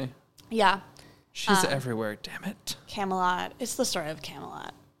 actually. Yeah. She's everywhere, damn it. Camelot. It's the story of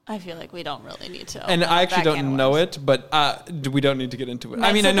Camelot. I feel like we don't really need to. And I actually don't know it, but we don't need to get into it. Knights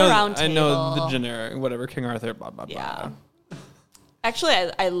I mean, I know Table. the generic, whatever, King Arthur, blah, blah, blah. Yeah. Actually,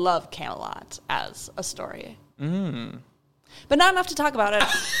 I love Camelot as a story. But not enough to talk about it.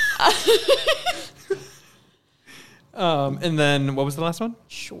 And then, what was the last one?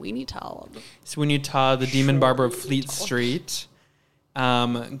 Sweeney Todd. Sweeney Todd, the Demon Barber of Fleet Street.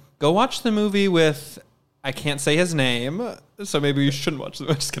 Go watch the movie with, I can't say his name, so maybe you shouldn't watch the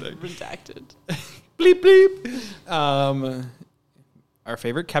movie. Just kidding. Redacted. Bleep, bleep. Our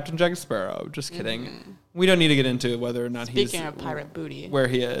favorite, Captain Jack Sparrow. Just kidding. We don't need to get into whether or not Speaking of pirate booty. Where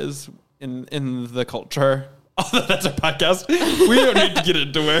he is in the culture. Oh, that's our podcast. We don't need to get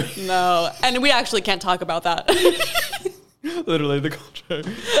into it. No, and we actually can't talk about that. Literally the culture.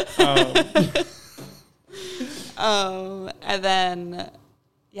 And then,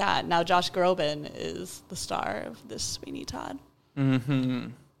 now Josh Groban is the star of this Sweeney Todd.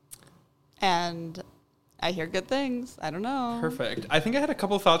 And I hear good things. I don't know. Perfect. I think I had a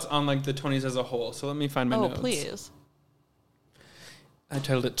couple thoughts on like the Tonys as a whole, so let me find my notes. Oh, please. I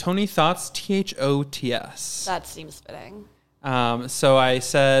titled it Tony Thoughts, THOTS. That seems fitting. So I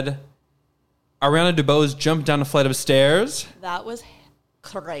said, Ariana DeBose jumped down a flight of stairs. That was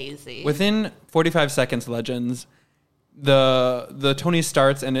crazy. Within 45 seconds, Legends, the Tony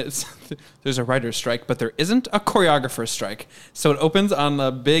starts and it's there's a writer's strike, but there isn't a choreographer's strike. So it opens on a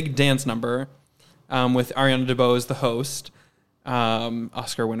big dance number with Ariana DeBose, the host,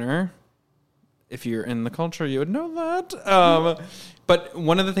 Oscar winner. If you're in the culture, you would know that. But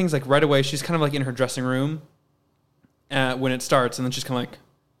one of the things, like right away, she's kind of like in her dressing room when it starts, and then she's kind of like,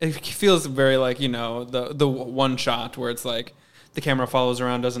 it feels very like, the one shot where it's like the camera follows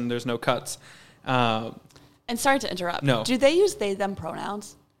around, there's no cuts. And sorry to interrupt. No. Do they use they them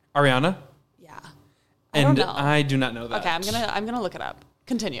pronouns? Ariana? Yeah. I don't know. I do not know that. Okay, I'm gonna look it up.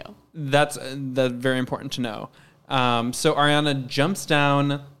 Continue. That's very important to know. So Ariana jumps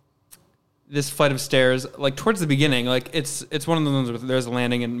down this flight of stairs, like towards the beginning, like it's one of the ones where there's a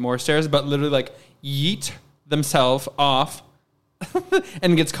landing and more stairs, but literally like yeet themselves off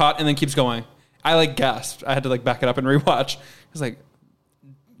and gets caught and then keeps going. I like gasped. I had to like back it up and rewatch. It was like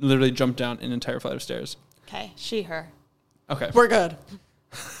literally jumped down an entire flight of stairs. Okay, she, her. Okay. We're good.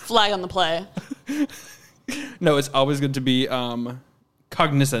 Flag on the play. No, it's always good to be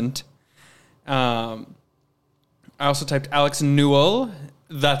cognizant. I also typed Alex Newell.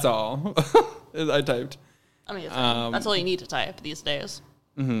 That's all I typed. Amazing. That's all you need to type these days.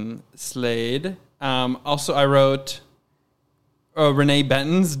 Slade. Also, I wrote Renee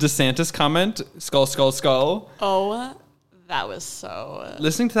Benton's DeSantis comment, skull, skull, skull. Oh, that was so...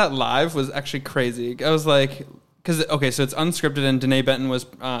 Listening to that live was actually crazy. I was like... Because, okay, so it's unscripted, and Renee Benton was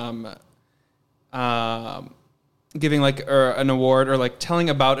giving, like, an award, or, like, telling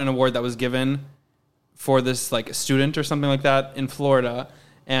about an award that was given for this, like, student or something like that in Florida.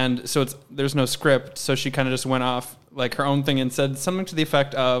 And so there's no script, so she kind of just went off, like, her own thing and said something to the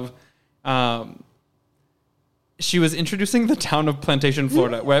effect of... she was introducing the town of Plantation,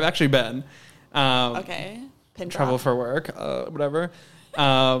 Florida, where I've actually been. Okay. Travel for work, whatever.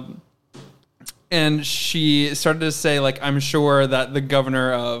 And she started to say, like, I'm sure that the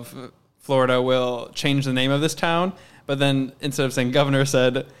governor of Florida will change the name of this town. But then instead of saying governor,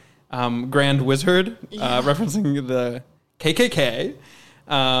 said Grand Wizard, referencing the KKK.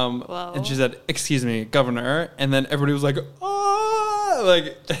 And she said, excuse me, governor. And then everybody was like, oh!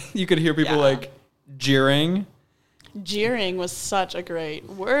 Like, you could hear people, like, jeering. Jeering was such a great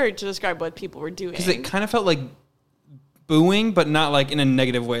word to describe what people were doing. Because it kind of felt like booing, but not like in a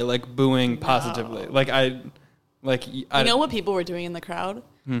negative way, like booing positively. You know what people were doing in the crowd?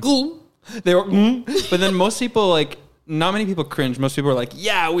 They were, but then most people, like, not many people cringed. Most people were like,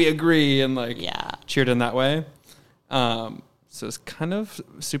 yeah, we agree, and like cheered in that way. So it's kind of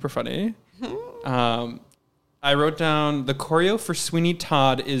super funny. I wrote down the choreo for Sweeney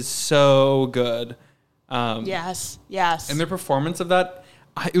Todd is so good. Yes. And their performance of that,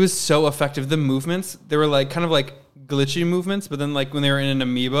 it was so effective. The movements, they were like kind of like glitchy movements, but then like when they were in an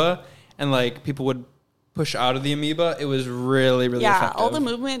amoeba and like people would push out of the amoeba, it was really, really effective. Yeah, all the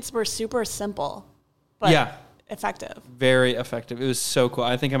movements were super simple, but effective. Very effective. It was so cool.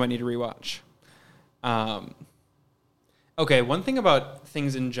 I think I might need to rewatch. Okay, one thing about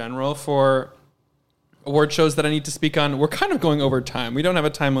things in general for award shows that I need to speak on, we're kind of going over time. We don't have a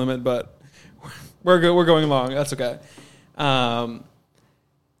time limit, but... We're good. We're going long. That's okay.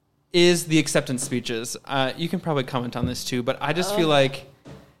 Is the acceptance speeches. You can probably comment on this too, but I just feel like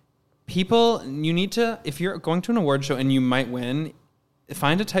people, you need to, if you're going to an award show and you might win,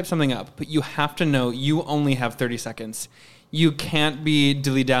 find to type something up, but you have to know you only have 30 seconds. You can't be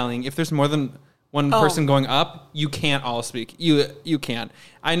dilly-dallying. If there's more than one person going up, you can't all speak. You can't.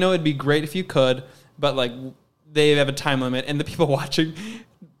 I know it'd be great if you could, but like they have a time limit, and the people watching...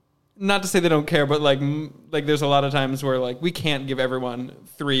 Not to say they don't care, but like there's a lot of times where like we can't give everyone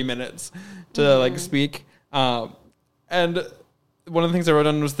 3 minutes to like speak. And one of the things I wrote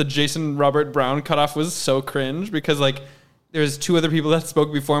on was the Jason Robert Brown cutoff was so cringe because like there's 2 other people that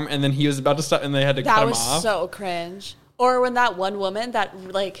spoke before him, and then he was about to start, and they had to cut him off. That was so cringe. Or when that one woman, that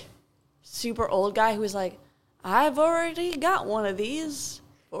like super old guy who was like, I've already got one of these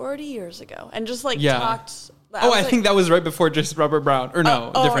 40 years ago, and just like talked. I think that was right before Jason Robert Brown. Or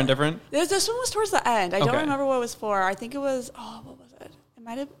no, different. This one was towards the end. I don't remember what it was for. I think it was, what was it?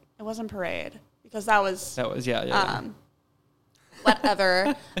 It wasn't Parade. Because that was,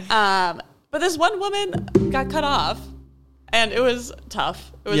 whatever. But this one woman got cut off. And it was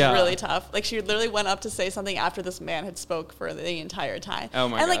tough. It was really tough. Like, she literally went up to say something after this man had spoke for the entire time. Oh,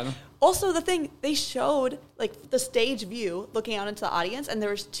 my God. And, like, also the thing, they showed, like, the stage view looking out into the audience, and there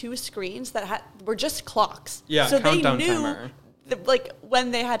was 2 screens that were just clocks. Yeah, so countdown they knew, timer. Like,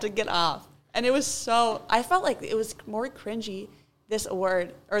 when they had to get off. And it was so... I felt like it was more cringy, this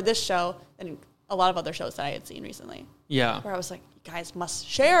award, or this show, than a lot of other shows that I had seen recently. Yeah. Where I was like, you guys must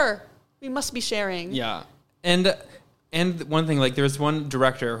share. We must be sharing. Yeah. And one thing, like, there was one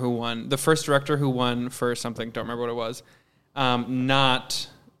director who won, the first director who won for something, don't remember what it was,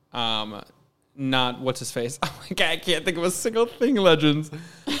 not what's his face? Oh my God, I can't think of a single thing, Legends.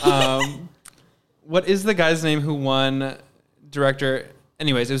 What is the guy's name who won director?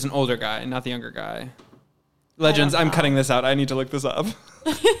 Anyways, it was an older guy, not the younger guy. Legends, I'm cutting this out. I need to look this up.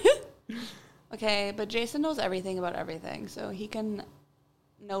 Okay, but Jason knows everything about everything, so he can...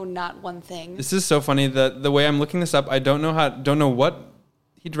 No, not one thing. This is so funny that the way I'm looking this up, I don't know what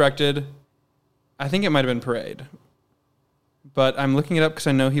he directed. I think it might have been Parade. But I'm looking it up because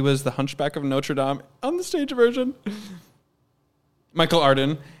I know he was the Hunchback of Notre Dame on the stage version. Michael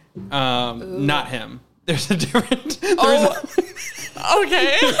Arden. Not him. There's a different...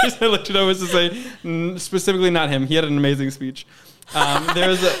 Okay. The reason I looked it up was to say specifically not him. He had an amazing speech.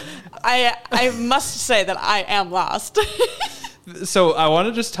 I must say that I am lost. So I want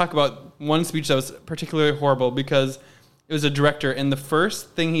to just talk about one speech that was particularly horrible because it was a director, and the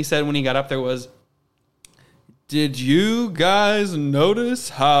first thing he said when he got up there was, "Did you guys notice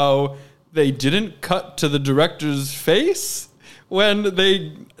how they didn't cut to the director's face when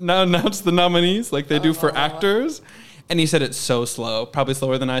they now announced the nominees like they do for actors?" And he said it so slow, probably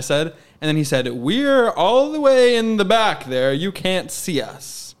slower than I said. And then he said, "We're all the way in the back there. You can't see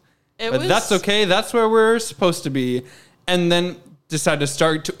us. But that's okay. That's where we're supposed to be." And then decided to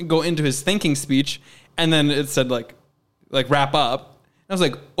start to go into his thinking speech. And then it said like wrap up. I was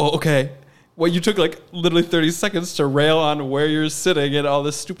like, "Oh, okay." Well, you took like literally 30 seconds to rail on where you're sitting and all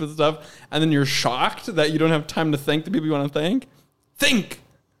this stupid stuff. And then you're shocked that you don't have time to thank the people you want to thank. Think.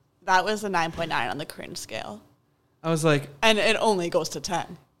 That was a 9.9 on the cringe scale. I was like... And it only goes to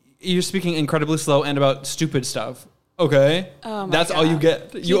 10. You're speaking incredibly slow and about stupid stuff. Okay. Oh my That's God. All you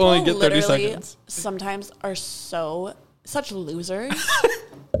get. You only get 30 seconds. Sometimes are such losers.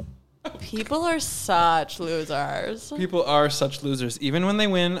 People are such losers. People are such losers, even when they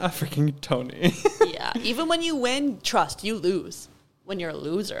win a freaking Tony. Yeah. Even when you win, trust, you lose when you're a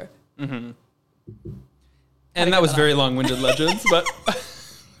loser. Mm-hmm. And that was very long-winded Legends, but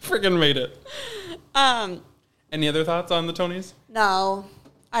freaking made it. Any other thoughts on the Tonys? No,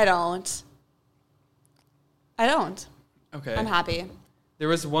 I don't. Okay. I'm happy. There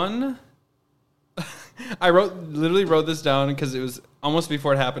was one... I literally wrote this down because it was almost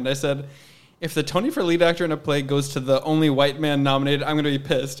before it happened. I said, if the Tony for lead actor in a play goes to the only white man nominated, I'm going to be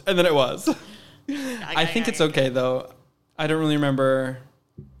pissed. And then it was. I think it's okay, though. I don't really remember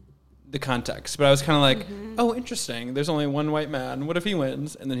the context, but I was kind of like, oh, interesting. There's only one white man. What if he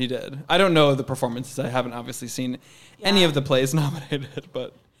wins? And then he did. I don't know the performances. I haven't obviously seen any of the plays nominated,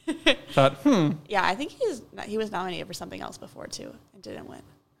 but thought, Yeah, I think he was nominated for something else before, too, and didn't win.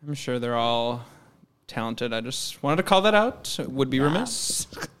 I'm sure they're all talented. I just wanted to call that out. Would be remiss.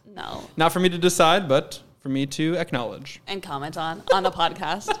 No. Not for me to decide, but for me to acknowledge. And comment on the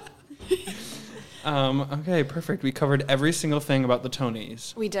podcast. Okay, perfect. We covered every single thing about the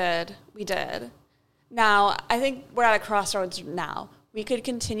Tonys. We did. Now, I think we're at a crossroads now. We could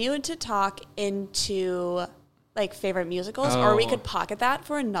continue to talk into like favorite musicals, or we could pocket that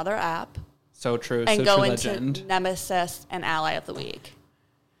for another app. So true. And so go true into legend. Nemesis and Ally of the Week.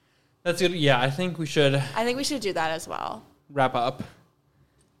 That's good. Yeah, I think we should do that as well. Wrap up.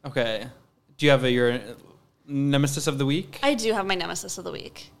 Okay. Do you have your Nemesis of the Week? I do have my Nemesis of the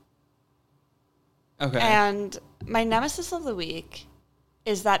Week. Okay. And my Nemesis of the Week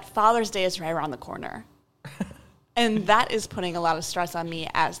is that Father's Day is right around the corner. And that is putting a lot of stress on me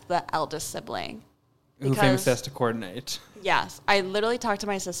as the eldest sibling. Who famously has to coordinate. Yes. I literally talked to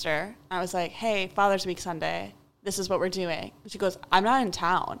my sister. I was like, hey, Father's Week Sunday. This is what we're doing. And she goes, I'm not in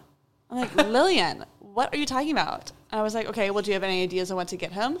town. I'm like, Lillian, what are you talking about? And I was like, okay, well, do you have any ideas on what to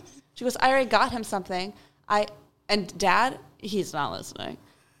get him? She goes, I already got him something. And Dad, he's not listening.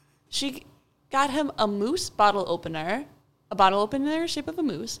 She got him a moose bottle opener, shape of a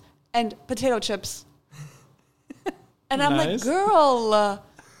moose, and potato chips. And I'm like, girl,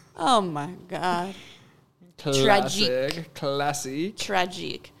 oh my God. Classic.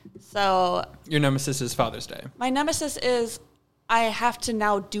 Tragic. So your Nemesis is Father's Day. My Nemesis is I have to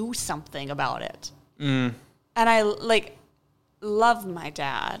now do something about it. And I love my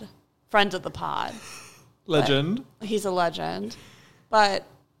dad, friend of the pod. Legend. He's a legend. But,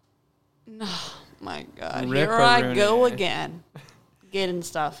 oh my God, Rip here I go again. Getting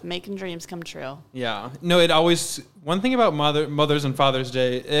stuff, making dreams come true. Yeah. No, it always, one thing about Mother's and Father's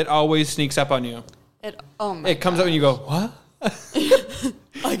Day, it always sneaks up on you. It comes up and you go, what?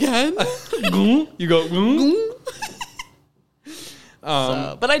 Again? You go,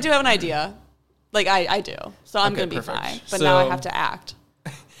 but I do have an idea. Like, I do. So I'm going to be fine. But now I have to act.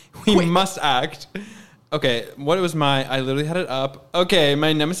 We must act. Okay, I literally had it up. Okay,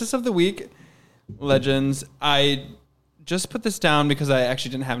 my Nemesis of the Week, Legends. I just put this down because I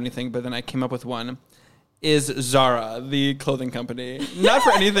actually didn't have anything, but then I came up with one. Is Zara, the clothing company. Not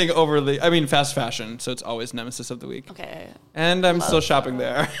for anything overly, fast fashion, so it's always Nemesis of the Week. Okay. And I'm still shopping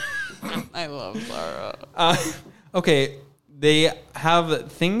there. I love Zara. Okay, they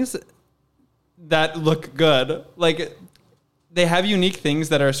have things that look good. Like, they have unique things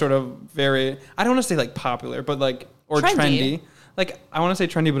that are sort of very, I don't want to say like popular, but like, or trendy. Like, I want to say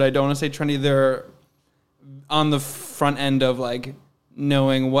trendy, but I don't want to say trendy. They're on the front end of like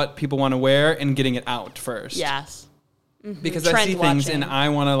knowing what people want to wear and getting it out first. Yes. Mm-hmm. Because I see things and I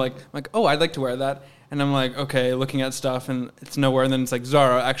want to like, oh, I'd like to wear that. And I'm like, okay, looking at stuff and it's nowhere. And then it's like,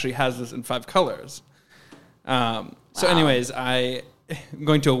 Zara actually has this in 5 colors. So anyways, I'm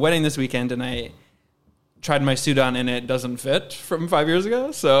going to a wedding this weekend and I tried my suit on and it doesn't fit from 5 years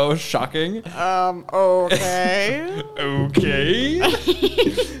ago. So shocking. Okay. Okay.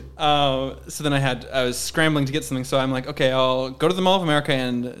 So then I was scrambling to get something. So I'm like, okay, I'll go to the Mall of America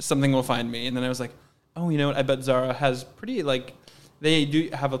and something will find me. And then I was like, oh, you know what? I bet Zara has pretty, like, they do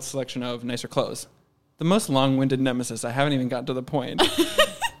have a selection of nicer clothes the most long-winded nemesis. I haven't even gotten to the point.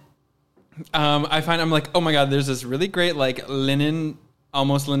 I'm like, oh my God, there's this really great like linen,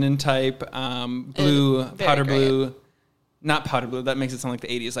 almost linen type, blue, powder blue. Not powder blue. That makes it sound like the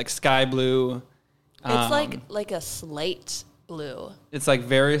 80s. Like sky blue. It's like a slate blue. It's like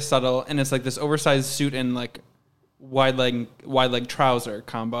very subtle, and it's like this oversized suit and like wide leg trouser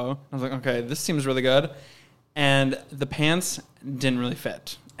combo. I was like, okay, this seems really good. And the pants didn't really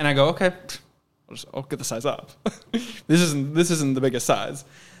fit. And I go, okay, I'll get the size up. This isn't the biggest size.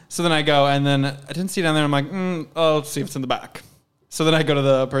 So then I go, and then I didn't see it down there. I'm like, I'll see if it's in the back. So then I go to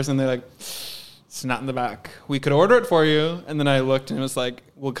the person. They're like, it's not in the back. We could order it for you. And then I looked, and it was like,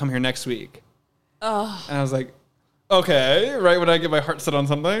 we'll come here next week. Oh. And I was like, okay. Right when I get my heart set on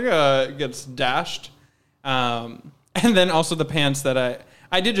something, it gets dashed. And then also the pants that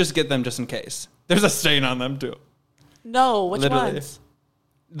I did just get them just in case. There's a stain on them too. No, which ones?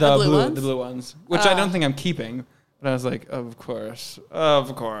 The blue ones, which I don't think I'm keeping. But I was like, of course.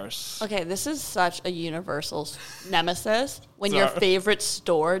 Okay, this is such a universal nemesis. When your favorite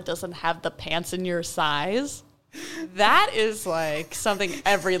store doesn't have the pants in your size, that is like something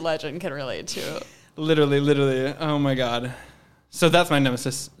every legend can relate to. Literally. Oh my God. So that's my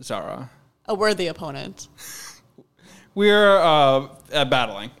nemesis, Zara. A worthy opponent. We're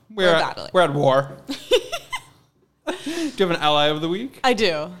battling. We're at war. Do you have an ally of the week? I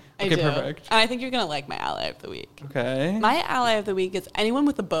do. Okay, perfect. And I think you're going to like my ally of the week. Okay. My ally of the week is anyone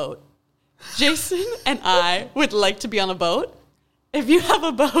with a boat. Jason and I would like to be on a boat. If you have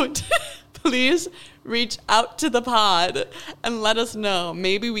a boat, please reach out to the pod and let us know.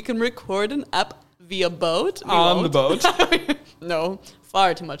 Maybe we can record an ep via boat. On the boat. No,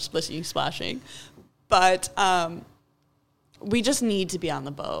 far too much splishing, splashing. But we just need to be on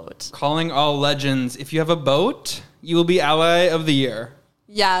the boat. Calling all legends. If you have a boat, you will be ally of the year.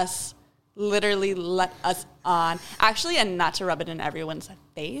 Yes. Literally let us on. Actually, and not to rub it in everyone's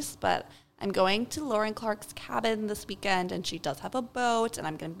face, but I'm going to Lauren Clark's cabin this weekend, and she does have a boat, and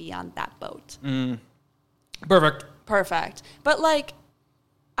I'm going to be on that boat. Perfect. But, like,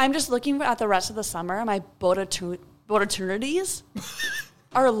 I'm just looking at the rest of the summer. My boat opportunities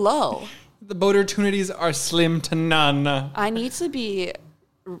are low. The boat opportunities are slim to none. I need to be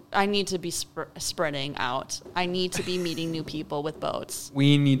spreading out. I need to be meeting new people with boats.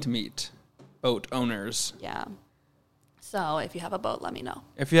 We need to meet boat owners. Yeah. So if you have a boat, let me know.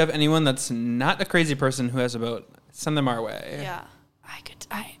 If you have anyone that's not a crazy person who has a boat, send them our way. Yeah.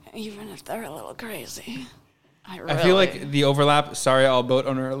 Even if they're a little crazy. I feel like the overlap, sorry all boat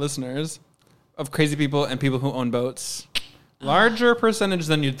owner listeners, of crazy people and people who own boats, larger percentage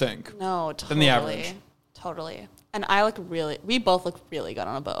than you'd think. No, totally. Than the average. Totally. And we both look really good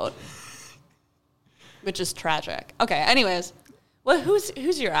on a boat, which is tragic. Okay, anyways,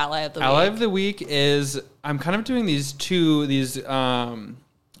 who's your ally of the week? Ally of the week is, I'm kind of doing these ally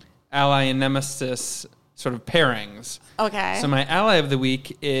and nemesis sort of pairings. Okay. So my ally of the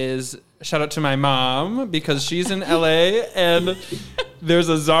week is, shout out to my mom, because she's in LA and there's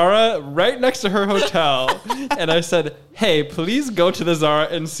a Zara right next to her hotel. And I said, hey, please go to the Zara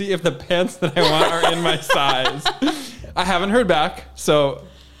and see if the pants that I want are in my size. I haven't heard back. So,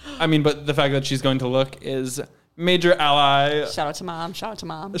 but the fact that she's going to look is major ally. Shout out to mom. Shout out to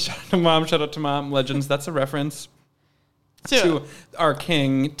mom. Shout out to mom. Legends. That's a reference to our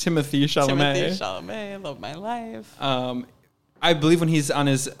king, Timothée Chalamet. Love my life. I believe when he's on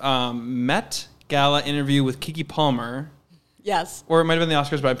his Met Gala interview with Keke Palmer. Yes. Or it might have been the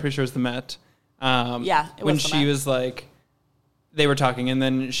Oscars, but I'm pretty sure it's the Met. It when was the she Met. was like, they were talking, and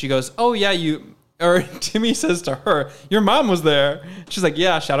then she goes, oh, yeah, or Timmy says to her, your mom was there. She's like,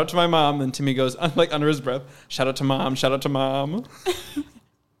 yeah, shout out to my mom. And Timmy goes, like under his breath, shout out to mom. So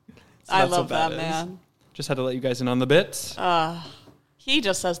I love that, man. Just had to let you guys in on the bits. He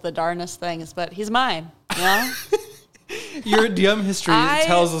just says the darnest things, but he's mine, you know? Your DM history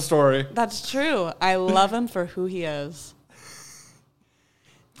tells the story. That's true. I love him for who he is.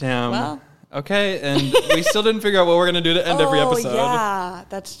 Damn. Well. Okay, and we still didn't figure out what we're going to do to end every episode. Yeah,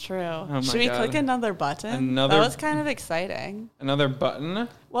 that's true. Oh Should we click another button? That was kind of exciting. Another button?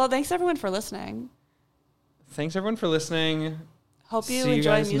 Well, thanks everyone for listening. Hope you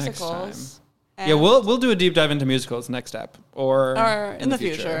enjoy musicals. Yeah, we'll do a deep dive into musicals next ep. Or in the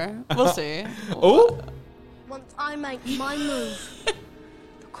future. We'll see. Oh! Once I make my move,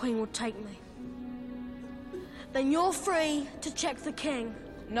 the queen will take me. Then you're free to check the king.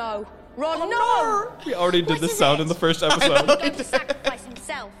 No. Ron, no! We already did this sound in the first episode. He's going to sacrifice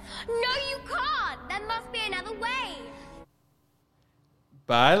himself. No, you can't. There must be another way.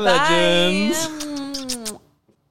 Bye, legends. Bye.